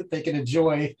lines so that they can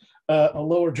enjoy a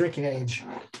lower drinking age.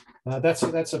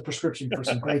 That's a prescription for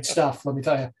some great stuff. Let me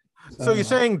tell you. So you're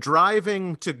saying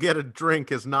driving to get a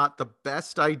drink is not the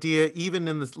best idea, even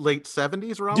in the late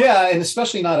 70s, Rob? Yeah, and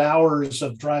especially not hours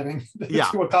of driving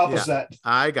to accomplish that.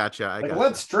 I gotcha.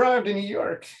 Let's drive to New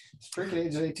York. It's drinking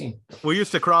age is 18. We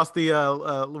used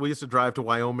to we used to drive to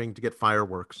Wyoming to get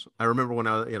fireworks. I remember when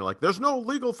I was, there's no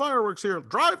legal fireworks here.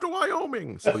 Drive to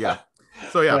Wyoming. So yeah.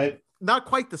 Right. Not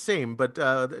quite the same, but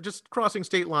just crossing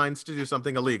state lines to do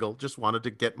something illegal. Just wanted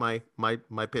to get my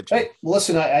pitch. Hey,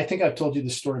 listen, I think I've told you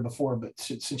this story before, but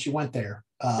since you went there,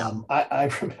 I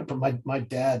remember my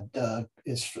dad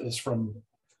was from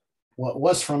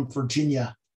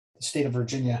Virginia, the state of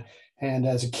Virginia, and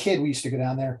as a kid we used to go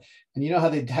down there, and you know how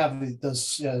they'd have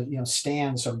those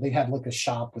stands, or they'd have like a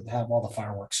shop would have all the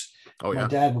fireworks. Oh yeah. My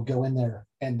dad would go in there,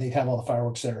 and they'd have all the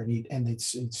fireworks there, and they'd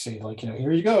say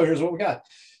here you go, here's what we got.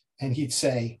 And he'd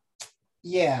say,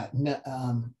 yeah, no,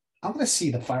 I'm going to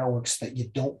see the fireworks that you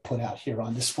don't put out here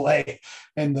on display.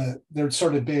 And there'd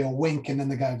sort of be a wink. And then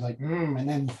the guy'd like, and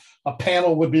then a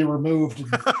panel would be removed.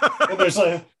 And there's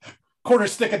a quarter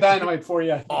stick of dynamite for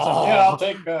you. Oh. So, yeah, I'll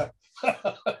take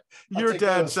your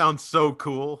dad those. Sounds so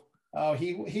cool. Oh,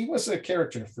 he was a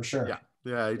character for sure.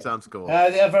 Yeah, he sounds cool.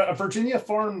 A Virginia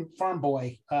farm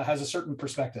boy has a certain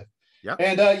perspective. Yeah.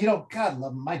 And, God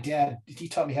love him. My dad, he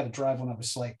taught me how to drive when I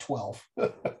was like 12.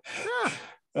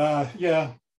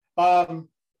 Yeah.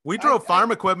 We drove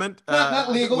farm equipment.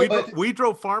 Not legal, we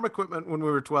drove farm equipment when we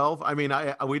were 12. I mean,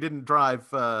 we didn't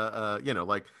drive,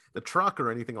 like the truck or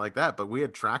anything like that, but we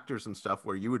had tractors and stuff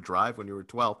where you would drive when you were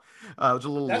 12. It was a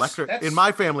little electric. In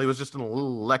my family, it was just a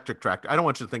little electric tractor. I don't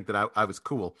want you to think that I was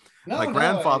cool. My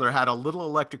grandfather had a little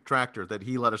electric tractor that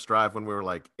he let us drive when we were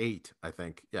like 8, I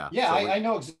think. Yeah. Yeah, so I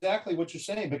know exactly what you're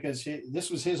saying, because this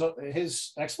was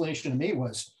his explanation to me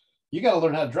was, you got to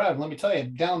learn how to drive. Let me tell you,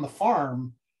 down the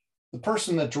farm, the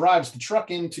person that drives the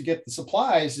truck in to get the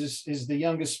supplies is the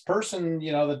youngest person,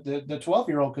 the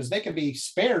 12-year-old, because they can be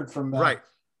spared from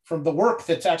the work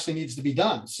that actually needs to be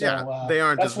done. So they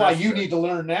aren't. That's why you need to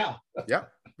learn now. Yeah.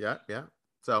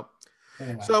 So,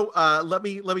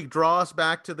 anyway. Let me draw us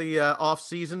back to the off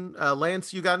season.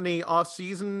 Lance, you got any off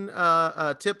season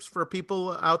tips for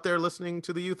people out there listening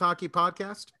to the Youth Hockey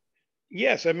Podcast?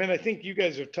 Yes, I mean, I think you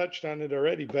guys have touched on it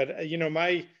already, but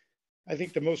I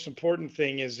think the most important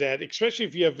thing is that, especially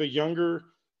if you have a younger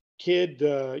kid,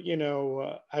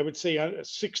 I would say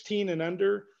 16 and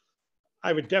under,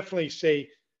 I would definitely say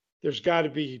there's got to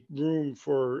be room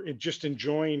for just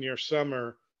enjoying your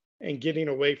summer and getting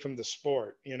away from the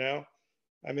sport. I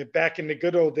mean, back in the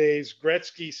good old days,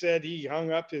 Gretzky said he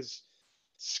hung up his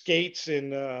skates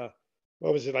in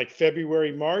what was it, like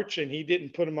February, March, and he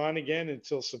didn't put them on again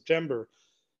until September.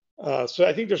 So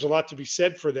I think there's a lot to be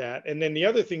said for that. And then the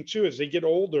other thing too, as they get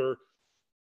older,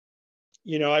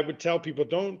 I would tell people,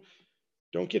 don't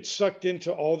get sucked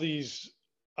into all these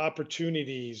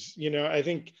opportunities. I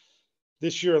think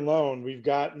this year alone, we've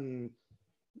gotten,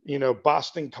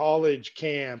 Boston College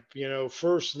camp,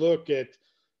 first look at,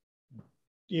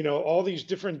 all these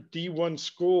different D1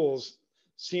 schools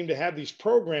seem to have these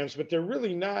programs, but they're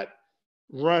really not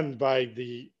run by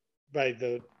the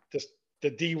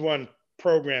D1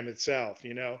 program itself.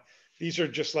 These are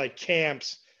just like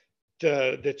camps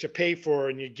that you pay for,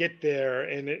 and you get there,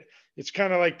 and it's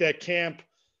kind of like that camp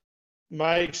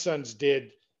my sons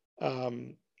did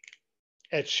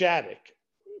at Shattuck,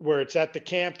 where it's at the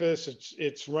campus.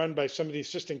 It's run by some of the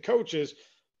assistant coaches,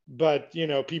 but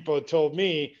people had told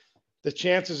me the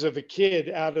chances of a kid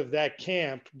out of that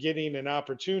camp getting an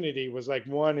opportunity was like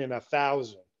 1 in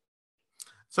 1,000.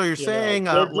 So you're saying,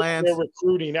 Lance, they're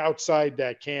recruiting outside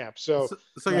that camp. So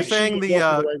you're saying the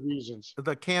right reasons.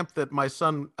 The camp that my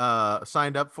son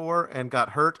signed up for and got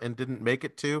hurt and didn't make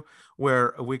it to,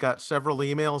 where we got several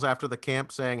emails after the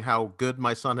camp saying how good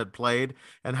my son had played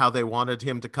and how they wanted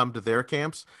him to come to their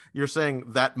camps. You're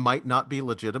saying that might not be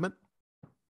legitimate?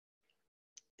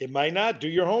 It might not. Do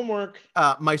your homework.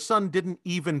 My son didn't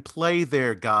even play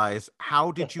there, guys.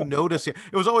 How did you notice him?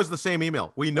 It was always the same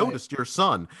email. We noticed your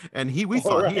son, and we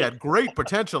thought he had great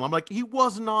potential. I'm like, he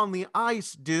wasn't on the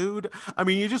ice, dude. I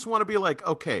mean, you just want to be like,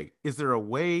 okay, is there a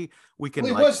way we can?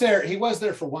 Well, he was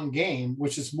there for one game,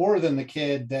 which is more than the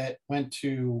kid that went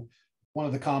to one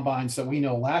of the combines that we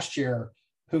know last year,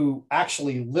 who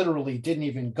actually literally didn't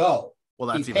even go. Well,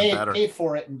 that's even better. Paid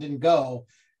for it and didn't go,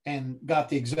 and got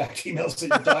the exact emails that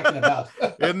you're talking about.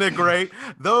 Isn't it great?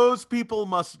 Those people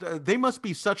must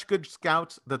be such good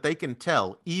scouts that they can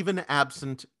tell, even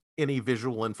absent any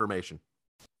visual information.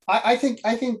 I think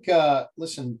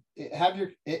listen,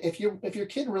 if your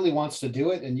kid really wants to do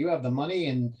it and you have the money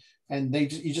and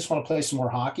you just want to play some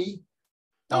more hockey.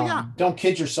 Don't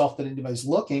kid yourself that anybody's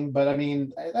looking, but I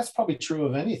mean, that's probably true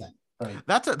of anything. Right.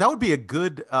 That would be a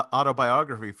good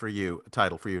autobiography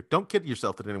title for you. Don't kid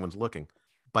yourself that anyone's looking.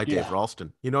 By Dave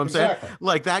Ralston. You know what I'm saying?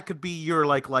 Like, that could be your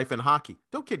life in hockey.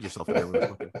 Don't kid yourself.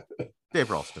 Dave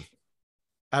Ralston.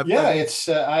 That's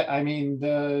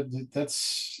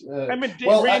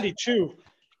Randy too,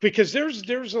 because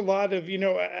there's a lot of,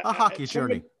 a hockey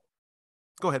journey.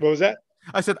 Go ahead. What was that?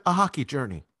 I said a hockey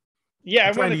journey. Yeah.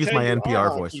 I'm trying to use my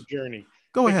NPR voice. Journey.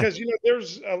 Go ahead.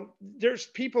 Because, there's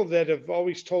people that have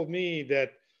always told me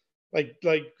that, like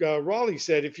Raleigh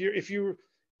said,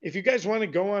 if you guys want to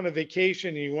go on a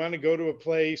vacation and you want to go to a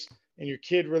place and your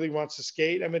kid really wants to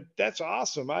skate, I mean, that's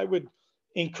awesome. I would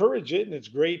encourage it, and it's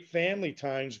great family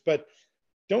times, but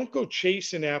don't go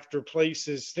chasing after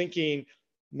places thinking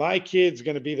my kid's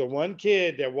going to be the one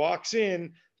kid that walks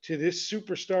in to this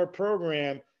superstar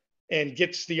program and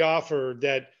gets the offer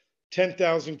that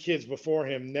 10,000 kids before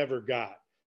him never got,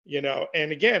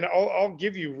 And again, I'll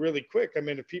give you really quick. I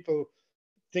mean, if people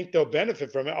think they'll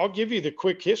benefit from it, I'll give you the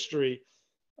quick history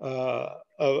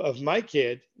of my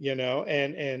kid,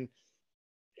 and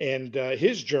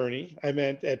his journey. I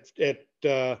meant at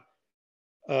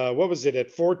what was it?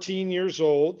 At 14 years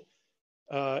old,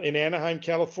 in Anaheim,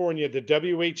 California, the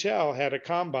WHL had a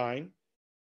combine,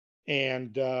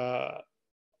 and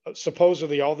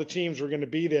supposedly all the teams were going to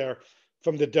be there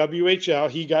from the WHL.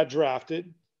 He got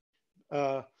drafted.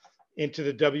 into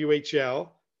the WHL.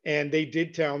 And they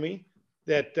did tell me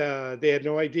that they had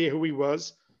no idea who he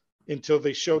was until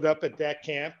they showed up at that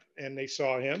camp and they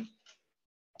saw him.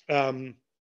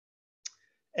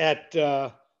 At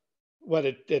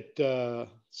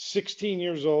 16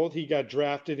 years old, he got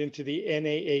drafted into the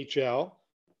NAHL,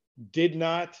 did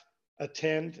not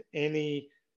attend any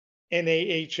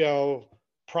NAHL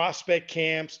prospect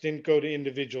camps, didn't go to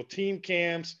individual team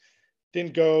camps,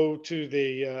 didn't go to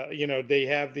the, they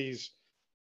have these,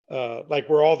 like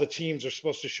where all the teams are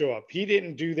supposed to show up. He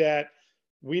didn't do that.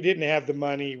 We didn't have the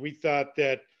money. We thought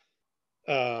that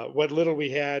what little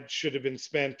we had should have been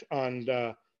spent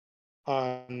on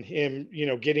him,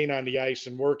 getting on the ice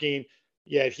and working.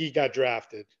 Yet he got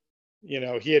drafted.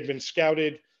 He had been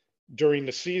scouted during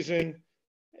the season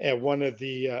at one of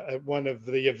the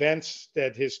events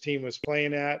that his team was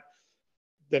playing at.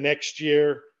 The next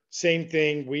year, same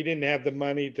thing. We didn't have the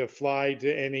money to fly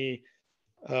to any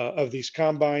of these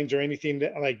combines or anything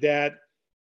like that.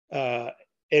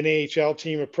 NHL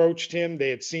team approached him. They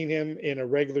had seen him in a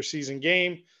regular season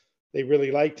game. They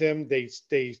really liked him. They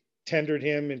tendered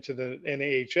him into the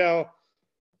NAHL.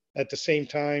 At the same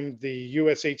time, the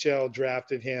USHL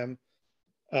drafted him.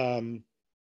 And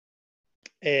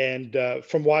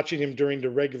from watching him during the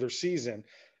regular season.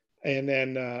 And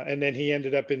then he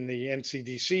ended up in the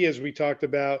NCDC, as we talked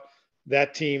about.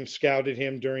 That team scouted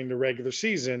him during the regular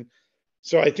season.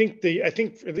 So I think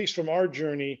at least from our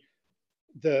journey,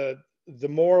 the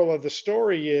moral of the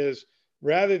story is,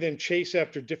 rather than chase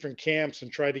after different camps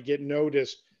and try to get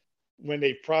noticed when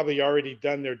they've probably already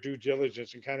done their due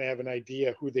diligence and kind of have an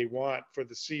idea who they want for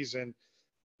the season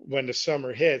when the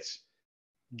summer hits,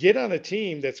 get on a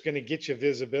team that's going to get you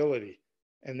visibility.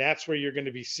 And that's where you're going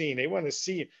to be seen. They don't want to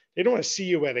see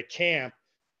you at a camp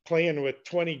playing with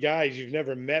 20 guys you've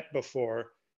never met before.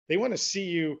 They want to see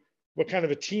you, what kind of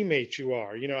a teammate you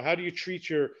are. How do you treat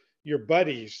your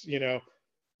buddies?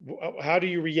 How do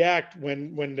you react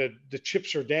when the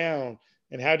chips are down?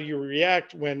 And how do you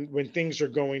react when things are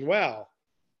going well?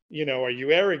 Are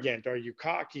you arrogant? Are you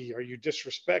cocky? Are you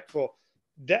disrespectful?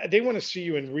 They want to see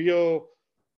you in real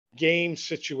game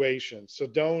situations.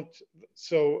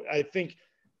 So I think,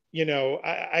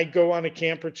 I go on a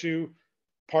camp or two,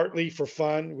 partly for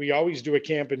fun. We always do a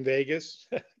camp in Vegas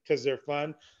because they're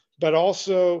fun, but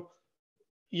also,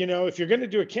 if you're going to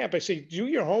do a camp, I say, do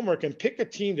your homework and pick a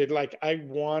team that, like, I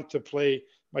want to play.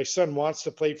 My son wants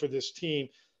to play for this team.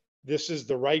 This is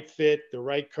the right fit, the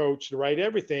right coach, the right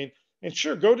everything. And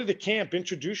sure, go to the camp,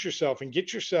 introduce yourself and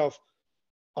get yourself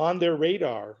on their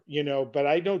radar, but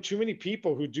I know too many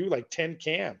people who do like 10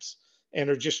 camps and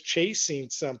are just chasing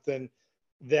something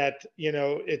that,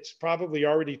 it's probably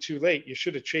already too late. You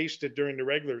should have chased it during the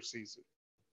regular season.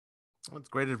 That's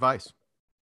great advice.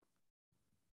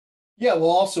 Yeah. Well,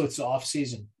 also it's off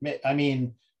season. I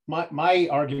mean, my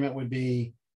argument would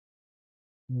be,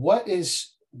 what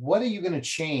are you going to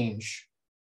change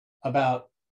about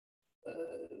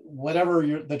whatever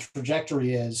the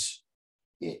trajectory is,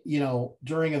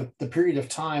 during the period of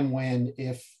time when,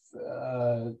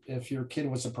 if your kid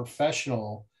was a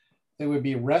professional, they would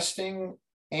be resting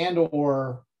and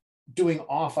or doing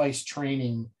off ice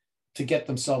training to get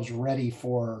themselves ready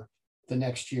for the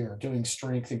next year, doing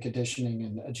strength and conditioning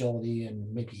and agility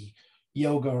and maybe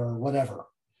yoga or whatever,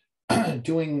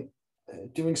 doing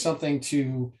something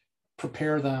to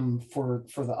prepare them for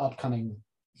the upcoming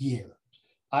year.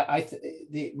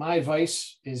 My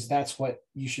advice is that's what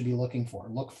you should be looking for.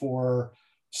 Look for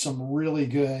some really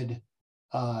good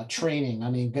training. I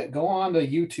mean, go on to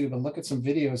YouTube and look at some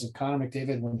videos of Connor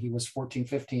McDavid when he was 14,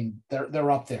 15.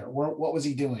 They're up there. What was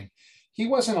he doing? He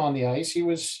wasn't on the ice.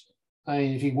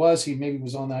 If he was, he maybe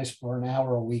was on the ice for an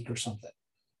hour a week or something.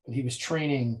 But he was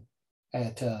training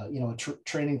at a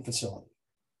training facility,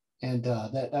 and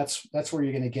that's where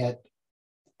you're going to get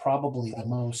probably the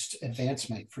most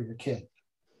advancement for your kid.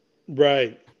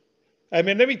 Right. I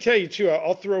mean, let me tell you too,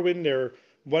 I'll throw in there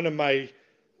one of my,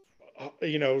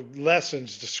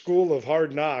 lessons, the school of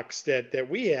hard knocks that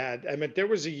we had. I mean, there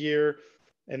was a year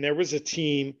and there was a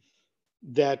team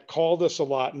that called us a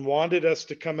lot and wanted us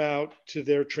to come out to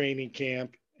their training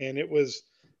camp. And I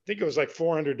think it was like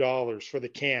 $400 for the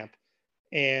camp.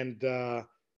 And,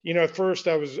 at first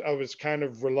I was kind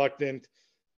of reluctant,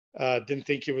 didn't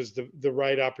think it was the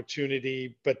right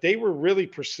opportunity, but they were really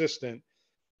persistent.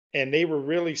 And they were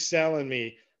really selling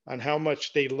me on how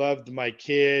much they loved my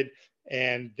kid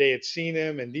and they had seen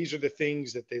him. And these are the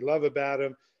things that they love about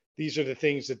him. These are the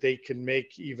things that they can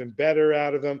make even better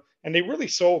out of him. And they really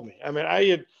sold me. I mean,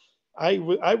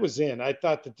 I was in. I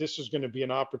thought that this was going to be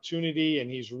an opportunity and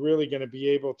he's really going to be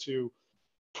able to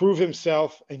prove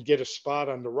himself and get a spot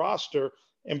on the roster.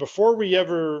 And before we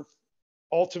ever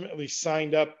ultimately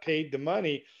signed up, paid the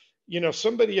money,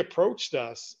 somebody approached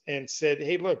us and said,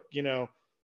 "Hey, look,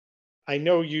 I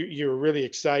know you're really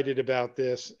excited about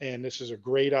this, and this is a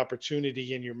great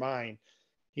opportunity in your mind."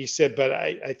 He said, "But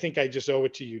I think I just owe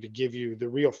it to you to give you the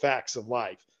real facts of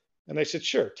life." And I said,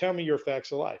 "Sure, tell me your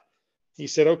facts of life." He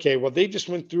said, "Okay, well, they just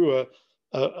went through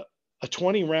a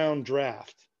 20 round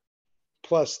draft.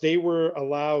 Plus, they were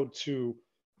allowed to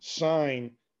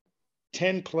sign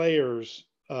 10 players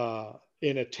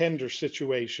in a tender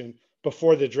situation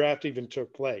before the draft even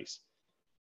took place."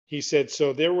 He said,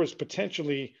 "So there was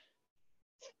potentially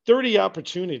 30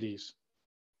 opportunities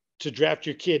to draft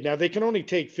your kid. Now they can only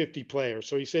take 50 players."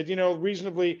 So he said,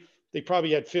 reasonably, they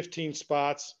probably had 15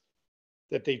 spots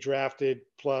that they drafted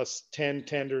plus 10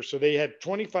 tenders. So they had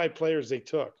 25 players they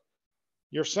took.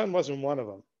 Your son wasn't one of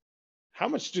them. How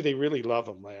much do they really love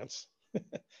him, Lance?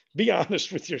 Be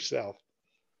honest with yourself.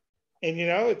 And,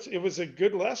 it was a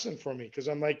good lesson for me, because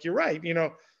I'm like, you're right.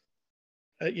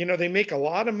 They make a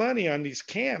lot of money on these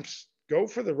camps. Go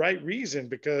for the right reason,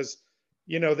 because,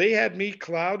 they had me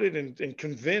clouded and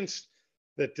convinced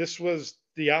that this was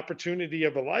the opportunity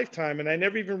of a lifetime. And I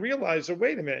never even realized, oh,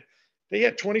 wait a minute, they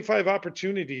had 25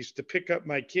 opportunities to pick up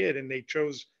my kid and they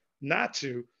chose not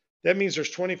to. That means there's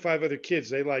 25 other kids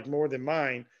they like more than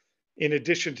mine, in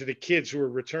addition to the kids who are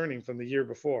returning from the year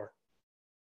before.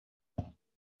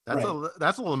 That's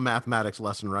a little mathematics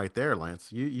lesson right there,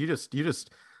 Lance. You just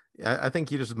I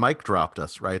think you just mic dropped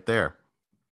us right there.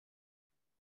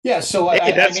 Yeah, so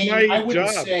that's my I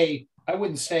wouldn't job. I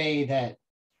wouldn't say that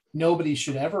nobody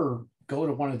should ever go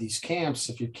to one of these camps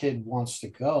if your kid wants to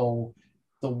go.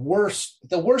 The worst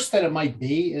that it might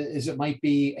be is it might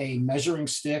be a measuring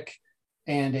stick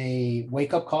and a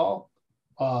wake up call.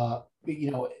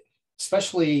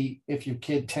 Especially if your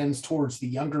kid tends towards the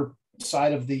younger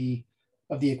side of the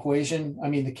equation. I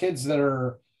mean, the kids that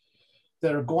are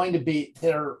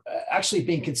actually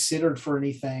being considered for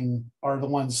anything are the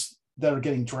ones that are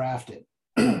getting drafted.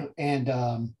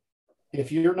 And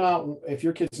if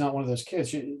your kid's not one of those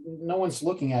kids, no one's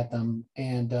looking at them.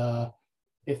 And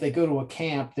if they go to a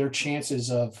camp, their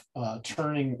chances of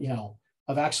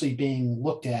of actually being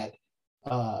looked at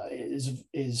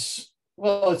is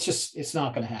well, it's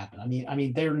not going to happen. I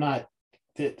mean, they're not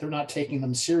taking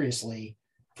them seriously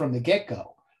from the get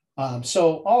go.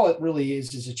 So all it really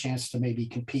is a chance to maybe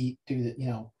compete,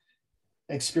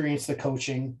 experience the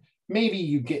coaching.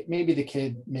 Maybe the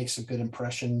kid makes a good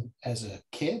impression as a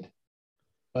kid,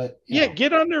 but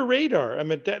get on their radar. I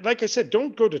mean, like I said,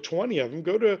 don't go to 20 of them.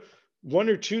 Go to one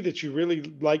or two that you really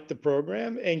like the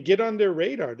program and get on their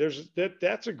radar.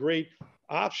 That's a great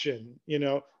option,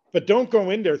 but don't go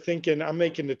in there thinking I'm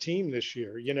making the team this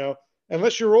year,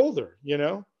 unless you're older,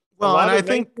 Well, and I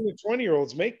think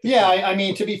 20-year-olds make team. I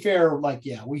mean, to be fair,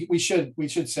 we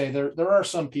should say there are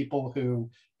some people who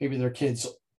maybe their kids,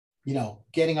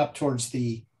 getting up towards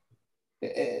the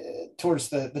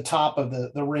top of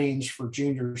the range for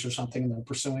juniors or something, and they're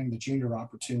pursuing the junior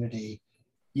opportunity.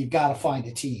 You've got to find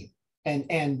a team,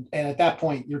 and at that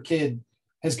point, your kid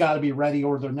has got to be ready,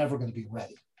 or they're never going to be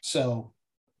ready. So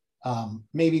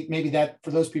maybe that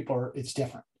for those people it's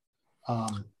different.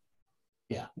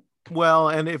 Well,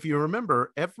 and if you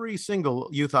remember, every single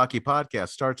youth hockey podcast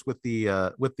starts with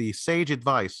the sage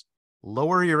advice: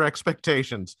 lower your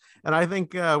expectations. And I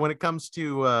think when it comes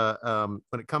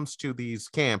to these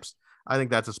camps, I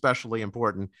think that's especially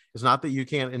important. It's not that you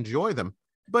can't enjoy them,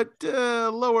 but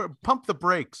pump the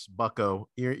brakes, bucko.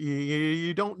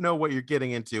 You don't know what you're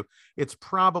getting into. It's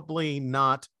probably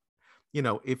not,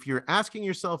 if you're asking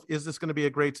yourself, is this going to be a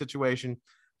great situation?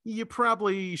 You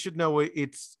probably should know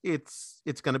it's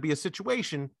going to be a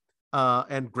situation,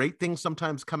 and great things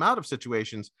sometimes come out of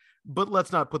situations, but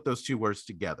let's not put those two words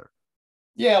together.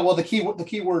 Yeah, well, the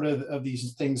key word of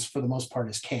these things for the most part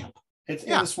is camp.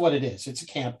 It's what it is. It's a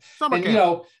camp. Summer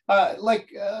camp. A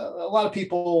lot of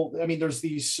people, I mean, there's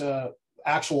these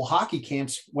actual hockey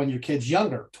camps when your kid's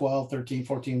younger, 12, 13,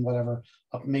 14, whatever,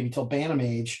 up maybe till Bantam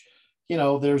age.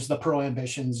 There's the pro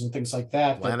ambitions and things like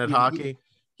that. Planet hockey.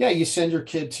 You send your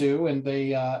kid to, and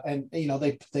they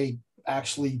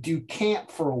actually do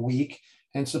camp for a week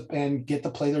and get to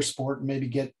play their sport and maybe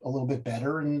get a little bit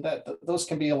better. And those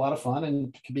can be a lot of fun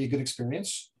and can be a good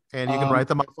experience. And you can write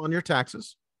them off on your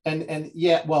taxes. And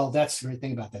yeah, well, that's the great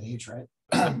thing about that age, right?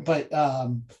 But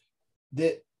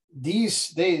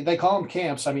they call them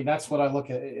camps. I mean, that's what I look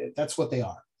at. That's what they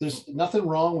are. There's nothing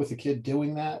wrong with the kid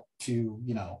doing that to,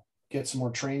 get some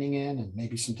more training in and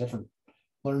maybe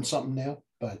learn something new,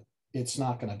 but it's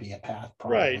not going to be a path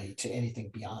probably to anything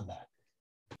beyond that.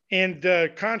 And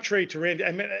contrary to Randy,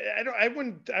 I mean, I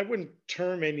wouldn't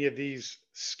term any of these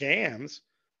scams.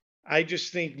 I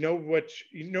just think know what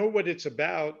it's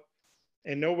about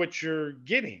and know what you're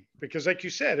getting, because like you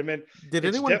said, I mean, Did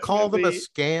it's anyone call them a definitely.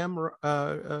 scam?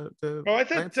 Oh,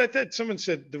 Lance? I thought someone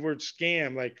said the word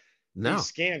scam, like No,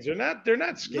 these scams. They're not nobody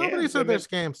scams. I said they're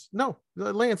mean, scams. No,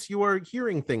 Lance, you are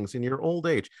hearing things in your old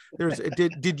age.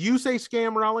 Did you say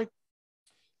scam, Raleigh?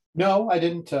 No, I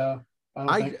didn't. I don't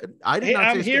I think. I did hey, not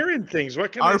I'm say scam. hearing things.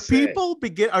 What can I Are say? people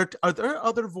are there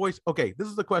other voice? Okay, this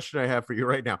is the question I have for you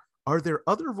right now. Are there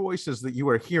other voices that you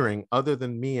are hearing other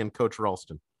than me and Coach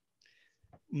Ralston?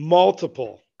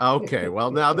 Multiple. Okay, well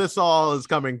now this all is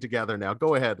coming together now.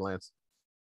 Go ahead, Lance.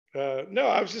 No,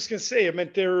 I was just gonna say. I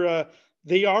meant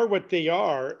they are what they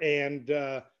are, and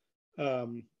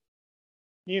um,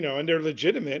 and they're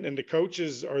legitimate, and the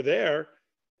coaches are there,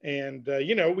 and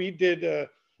we did.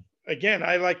 Again,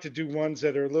 I like to do ones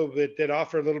that are that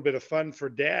offer a little bit of fun for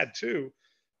dad too.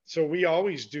 So we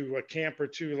always do a camp or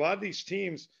two. A lot of these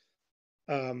teams,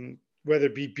 whether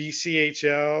it be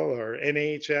BCHL or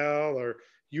NHL or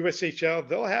USHL,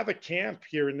 they'll have a camp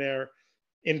here and there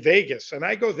in Vegas, and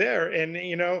I go there, and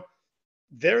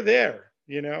they're there.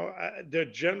 The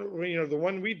general, the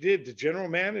one we did, the general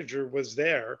manager was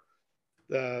there,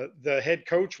 the head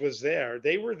coach was there.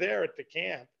 They were there at the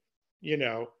camp. You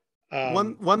know,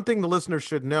 One thing the listeners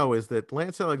should know is that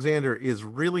Lance Alexander is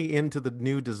really into the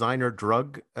new designer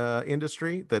drug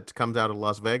industry that comes out of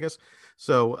Las Vegas.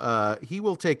 So he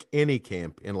will take any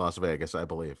camp in Las Vegas, I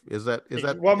believe. Is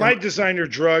that well, my designer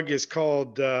drug is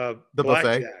called the buffet?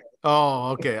 blackjack. Oh,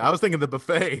 okay. I was thinking the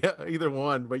buffet, either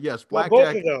one, but yes, Well,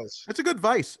 blackjack. both of those. It's a good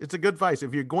vice. It's a good vice.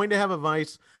 If you're going to have a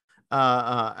vice,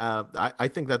 I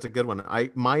think that's a good one.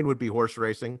 Mine would be horse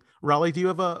racing. Raleigh, do you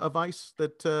have a vice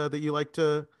that you like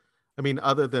to? I mean,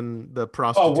 other than the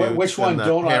prostitutes, which one and the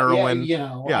don't heroin. I?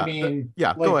 Yeah, I mean, yeah.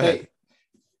 like Go ahead.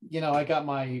 I got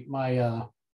my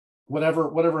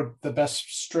whatever the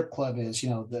best strip club is.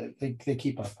 They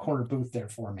keep a corner booth there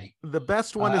for me. The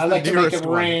best one is I the like to make it nearest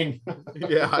one. rain.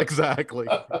 Yeah, exactly.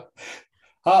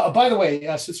 By the way,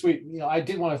 since I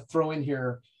did want to throw in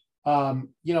here,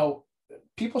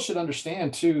 people should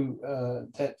understand too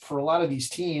that for a lot of these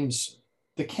teams,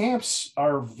 the camps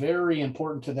are very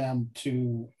important to them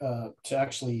to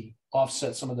actually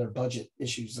offset some of their budget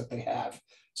issues that they have.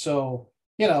 So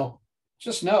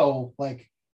just know, like,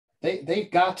 they've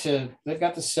got to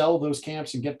sell those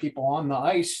camps and get people on the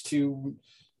ice to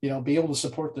be able to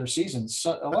support their seasons.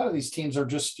 So a lot of these teams are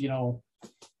just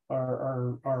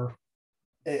are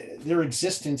their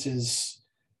existence is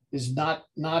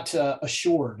not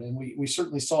assured, and we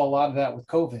certainly saw a lot of that with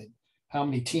COVID. How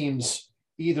many teams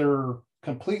either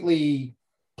completely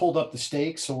pulled up the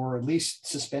stakes or at least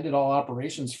suspended all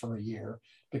operations for a year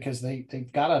because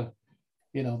they've got to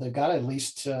at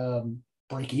least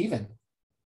break even.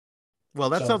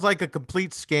 Well, that sounds like a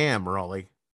complete scam, Raleigh.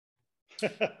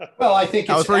 Well, I think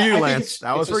that was for you, Lance.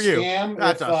 That was for you.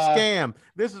 That's a scam.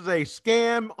 This is a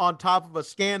scam on top of a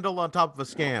scandal on top of a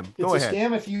scam. Go ahead. It's a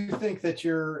scam if you think that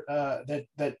you're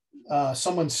that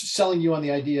someone's selling you on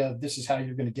the idea of this is how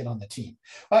you're going to get on the team.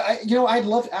 I'd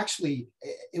love, actually,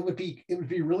 it would be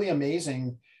really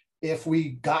amazing if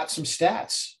we got some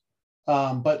stats.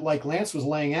 But like Lance was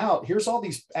laying out, here's all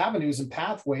these avenues and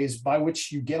pathways by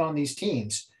which you get on these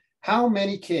teams. How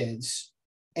many kids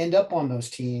end up on those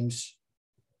teams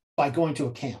by going to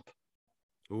a camp?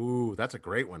 Ooh, that's a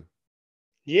great one.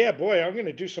 Yeah, boy, I'm going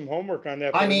to do some homework on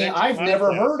that. I mean, I've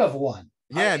never heard of one.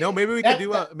 Yeah, maybe we could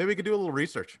do a little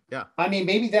research. Yeah. I mean,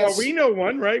 maybe that's. Well, we know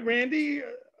one, right, Randy?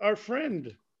 Our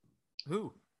friend.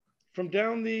 Who? From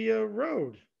down the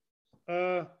road.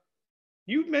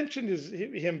 You mentioned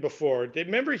him before.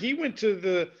 Remember, he went to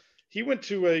a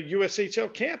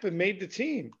USHL camp and made the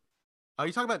team. Are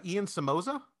you talking about Ian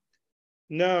Samoza?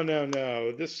 No.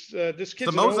 This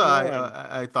kid's Samoza,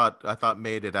 I thought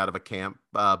made it out of a camp,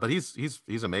 but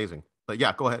he's amazing. But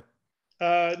yeah, go ahead.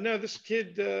 No, this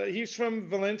kid, he's from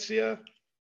Valencia,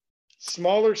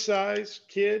 smaller size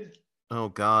kid. Oh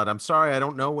God, I'm sorry, I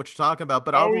don't know what you're talking about,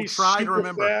 but I will try to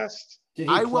remember. Fast. Did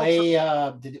he play?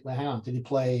 Did he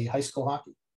play high school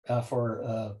hockey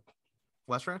for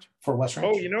West Ranch? For West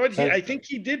Ranch. Oh, you know what? I think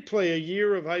he did play a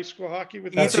year of high school hockey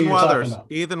with Ethan Weathers.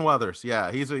 Ethan Weathers.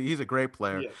 Yeah, he's a great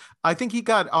player. Yeah. I think he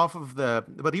got off of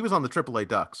but he was on the AAA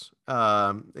Ducks.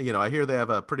 I hear they have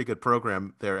a pretty good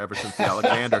program there ever since the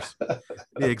Alexanders.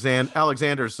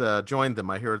 Alexanders joined them.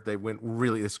 I hear they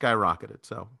skyrocketed.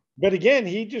 So. But again,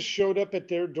 he just showed up at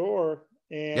their door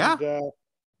and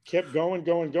kept going.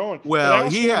 Well,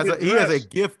 he has a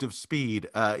gift of speed.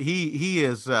 He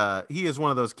is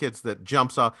one of those kids that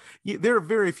jumps off. There are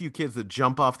very few kids that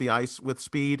jump off the ice with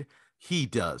speed. He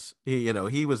does.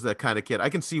 He was the kind of kid. I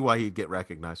can see why he'd get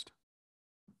recognized.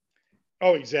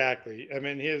 Oh, exactly. I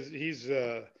mean, he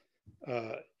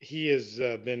has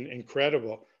been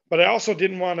incredible. But I also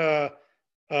didn't want to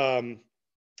um,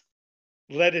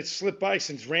 let it slip by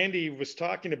since Randy was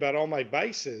talking about all my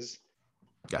vices.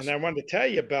 Yes. And I wanted to tell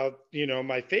you about,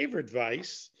 my favorite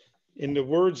vice, in the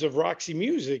words of Roxy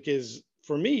Music, is,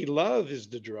 for me, love is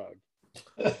the drug.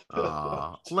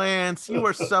 Lance,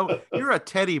 you're a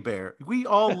teddy bear. We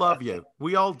all love you.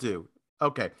 We all do.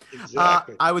 Okay.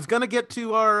 Exactly. I was going to get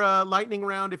to our lightning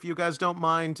round, if you guys don't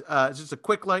mind. It's just a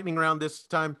quick lightning round this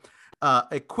time.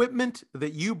 Equipment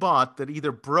that you bought that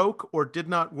either broke or did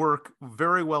not work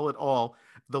very well at all.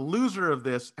 The loser of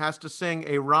this has to sing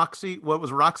what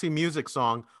was Roxy Music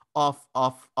song off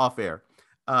air.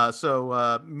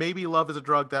 So maybe love is a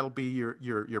drug. That'll be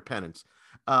your penance.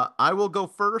 I will go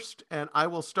first, and I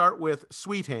will start with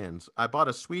Sweet Hands. I bought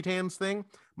a Sweet Hands thing.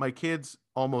 My kids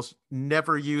almost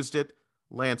never used it.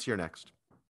 Lance, you're next.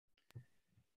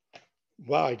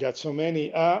 Wow, I got so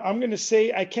many. I'm going to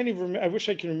say, I can't even remember. I wish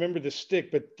I could remember the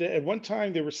stick, but at one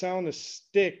time they were selling a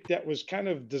stick that was kind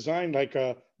of designed like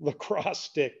a lacrosse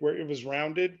stick where it was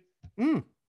rounded. Mm.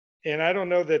 And I don't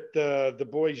know that the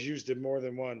boys used it more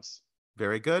than once.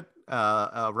 Very good.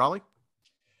 Raleigh?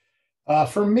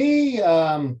 For me,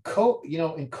 in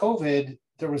COVID,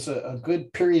 there was a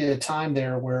good period of time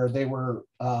there where they were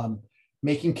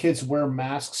making kids wear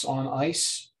masks on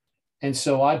ice. And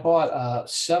so I bought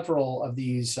several of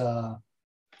these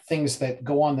things that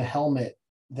go on the helmet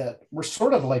that were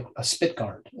sort of like a spit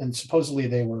guard. And supposedly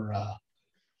they were,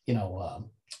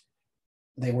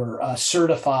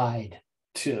 certified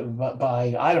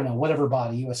by, I don't know, whatever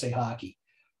body, USA Hockey.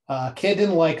 Kid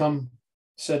didn't like them,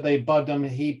 said they bugged him.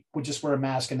 He would just wear a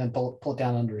mask and then pull it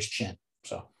down under his chin.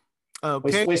 So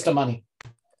waste of money.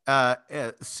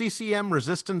 CCM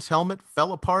resistance helmet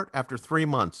fell apart after 3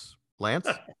 months. Lance?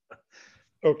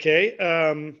 Okay.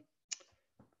 I'm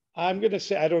going to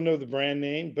say, I don't know the brand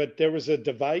name, but there was a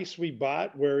device we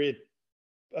bought where it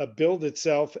billed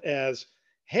itself as,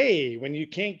 hey, when you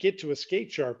can't get to a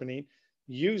skate sharpening,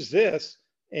 use this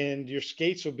and your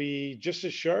skates will be just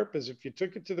as sharp as if you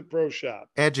took it to the pro shop.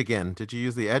 Edge Again. Did you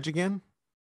use the Edge Again?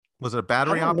 Was it a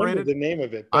battery I don't operated? remember the name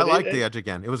of it. I liked the Edge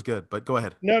Again. It was good, but go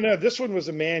ahead. No, this one was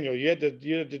a manual. You had to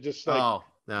just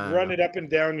run it up and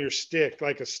down your stick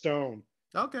like a stone.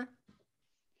 Okay.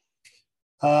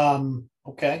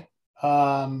 Okay.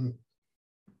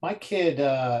 My kid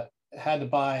had to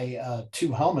buy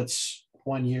 2 helmets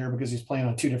one year because he's playing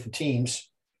on 2 different teams,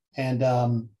 and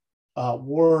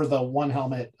wore the one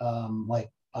helmet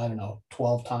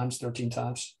 12 times, 13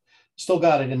 times. Still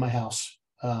got it in my house.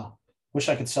 Wish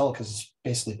I could sell it because it's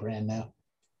basically brand new.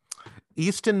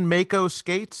 Easton Mako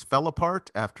skates fell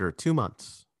apart after 2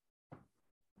 months.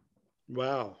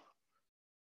 Wow.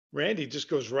 Randy just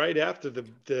goes right after the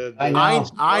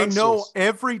I know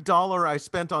every dollar I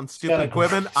spent on stupid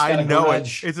equipment. I know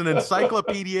it. It's an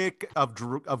encyclopedia of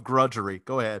grudgery.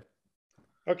 Go ahead.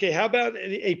 Okay, how about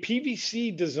a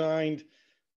PVC designed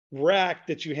rack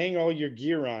that you hang all your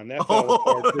gear on?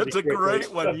 That's a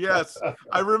great one. Yes,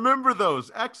 I remember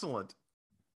those. Excellent.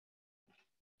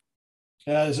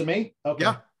 Is it me?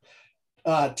 Okay.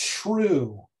 Yeah.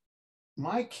 True.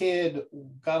 My kid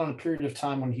got on a period of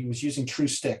time when he was using True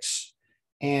Sticks,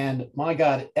 and my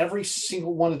God, every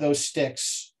single one of those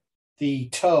sticks, the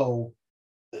toe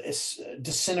is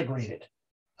disintegrated.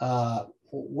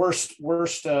 Worst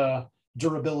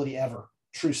durability ever.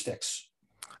 True Sticks.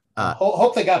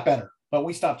 Hope they got better, but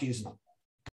we stopped using them.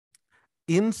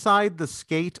 Inside the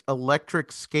Skate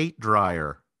electric skate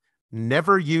dryer.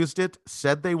 Never used it.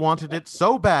 Said they wanted it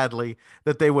so badly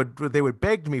that they would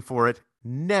beg me for it.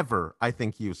 Never, I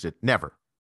think, used it. Never.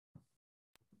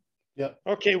 Yeah.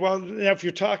 Okay. Well, now if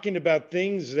you're talking about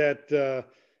things that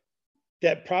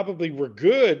probably were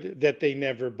good that they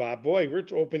never bought, boy, we're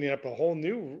opening up a whole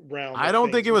new round. I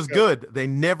don't think it was good. They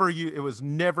never used. It was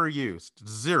never used.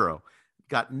 Zero.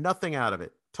 Got nothing out of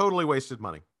it. Totally wasted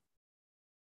money.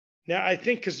 Now I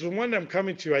think because the one I'm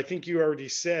coming to, I think you already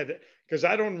said, because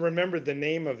I don't remember the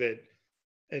name of it,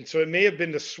 and so it may have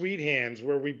been the Sweet Hands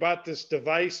where we bought this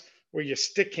device where you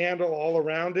stick handle all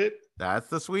around it. That's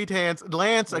the Sweet Hands.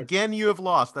 Lance, again, you have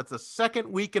lost. That's the second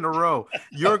week in a row.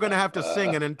 You're going to have to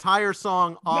sing an entire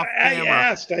song off camera. I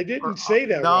asked. I didn't say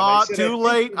that. No, too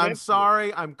late. I'm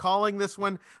sorry. I'm calling this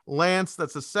one. Lance,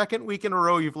 that's the second week in a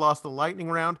row you've lost the lightning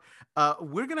round.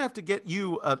 We're going to have to get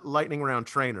you a lightning round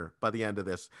trainer by the end of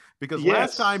this, because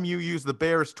last time you used the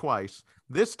Bears twice.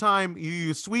 This time you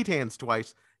used Sweet Hands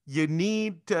twice. You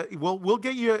need to. We'll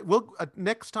get you.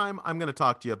 Next time I'm going to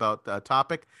talk to you about the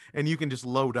topic, and you can just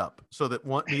load up so that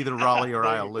neither Raleigh or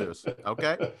I'll lose.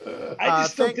 Okay. I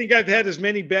just don't think I've had as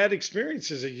many bad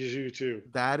experiences as you two.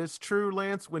 That is true,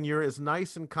 Lance. When you're as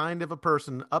nice and kind of a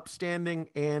person, upstanding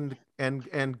and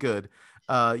good,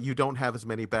 you don't have as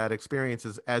many bad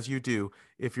experiences as you do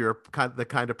if you're the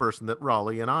kind of person that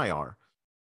Raleigh and I are.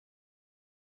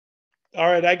 All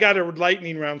right, I got a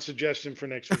lightning round suggestion for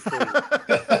next week for you.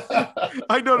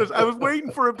 I noticed. I was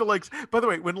waiting for him to by the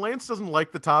way, when Lance doesn't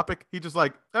like the topic, he just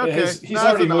okay. He's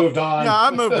already moved on. Yeah, I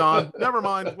moved on. Never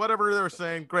mind. Whatever they were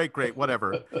saying. Great.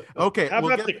 Whatever. Okay. How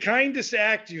about the kindest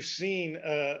act you've seen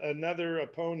another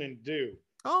opponent do?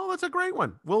 Oh, that's a great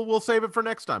one. We'll save it for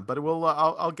next time, but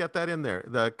I'll get that in there.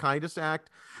 The kindest act,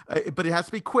 but it has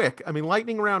to be quick. I mean,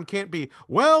 lightning round can't be,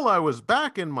 well, I was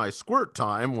back in my squirt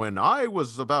time when I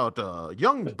was about a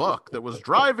young buck that was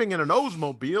driving in an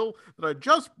Oldsmobile that I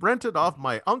just rented off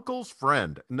my uncle's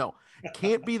friend. No, it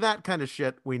can't be that kind of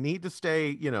shit. We need to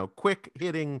stay, quick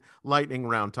hitting lightning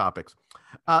round topics.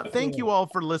 Thank you all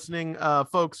for listening,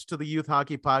 folks, to the Youth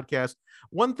Hockey Podcast.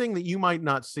 One thing that you might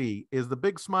not see is the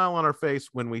big smile on our face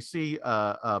when we see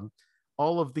all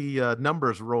of the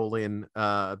numbers roll in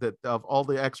that of all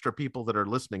the extra people that are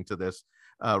listening to this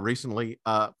recently.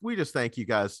 We just thank you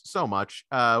guys so much.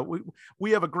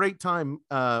 We have a great time,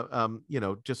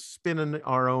 just spinning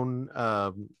our own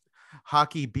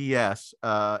hockey BS,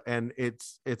 and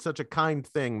it's such a kind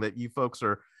thing that you folks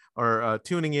are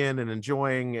tuning in and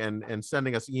enjoying and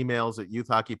sending us emails at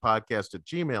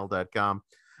youthhockeypodcast@gmail.com.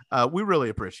 We really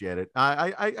appreciate it.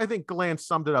 I think Lance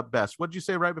summed it up best. What did you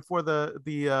say right before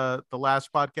the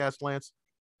last podcast, Lance?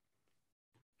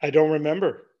 I don't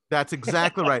remember. That's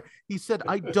exactly right. He said,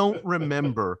 I don't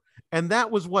remember. And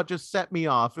that was what just set me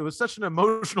off. It was such an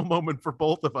emotional moment for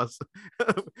both of us.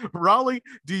 Raleigh,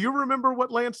 do you remember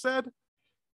what Lance said?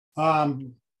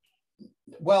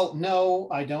 Well, no,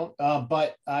 I don't.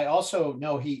 But I also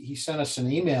know he sent us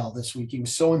an email this week. He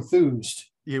was so enthused.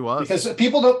 He was, because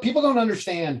people don't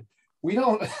understand. We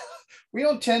don't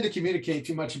tend to communicate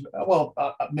too much. Well,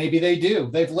 maybe they do.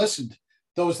 They've listened.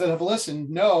 Those that have listened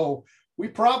know we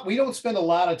don't spend a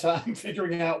lot of time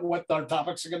figuring out what our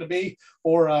topics are going to be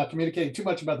or communicating too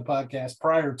much about the podcast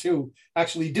prior to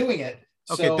actually doing it.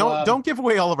 Okay, so, don't give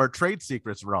away all of our trade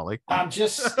secrets, Raleigh. I'm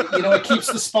just, it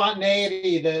keeps the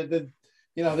spontaneity.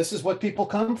 This is what people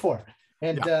come for,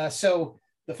 and so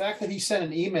the fact that he sent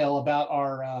an email about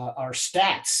our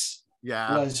stats,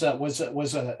 was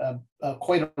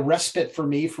quite a respite for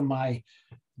me from my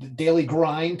daily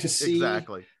grind to see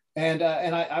exactly. And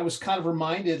I was kind of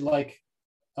reminded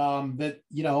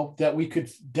that we could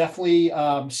definitely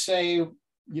say,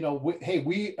 hey,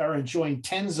 we are enjoying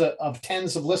tens of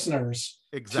listeners.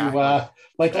 Exactly. To,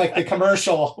 like the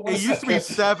commercial. It used to be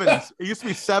sevens. It used to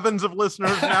be sevens of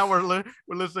listeners. Now we're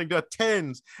listening to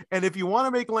tens. And if you want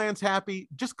to make Lance happy,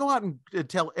 just go out and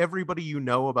tell everybody you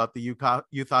know about the Youth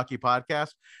Hockey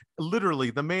Podcast.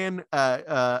 Literally, the man,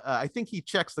 I think he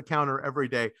checks the counter every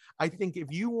day. I think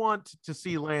if you want to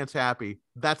see Lance happy,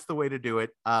 that's the way to do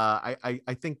it. I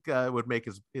think it would make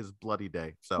his bloody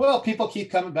day. So, well, people keep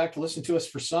coming back to listen to us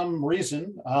for some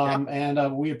reason,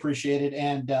 and we appreciate it.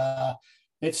 And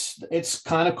it's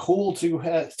kind of cool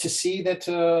to see that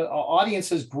our audience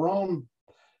has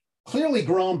clearly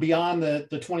grown beyond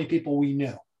the 20 people we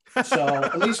knew. So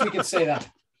at least we can say that.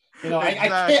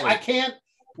 Exactly.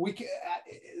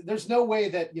 There's no way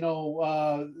that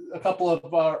a couple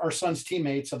of our son's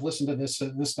teammates have listened to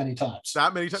this many times.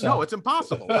 That many times? So. No, it's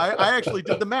impossible. I actually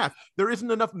did the math. There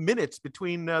isn't enough minutes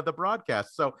between the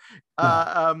broadcasts. So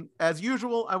as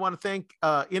usual, I want to thank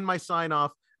in my sign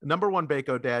off, number one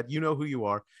Bako Dad, you know who you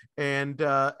are, and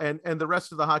the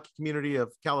rest of the hockey community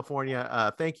of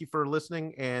California. Thank you for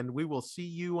listening, and we will see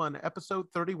you on episode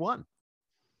 31.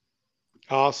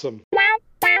 Awesome.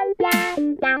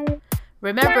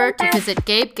 Remember to visit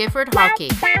Gabe Gifford Hockey.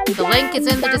 The link is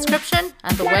in the description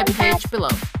and the webpage below.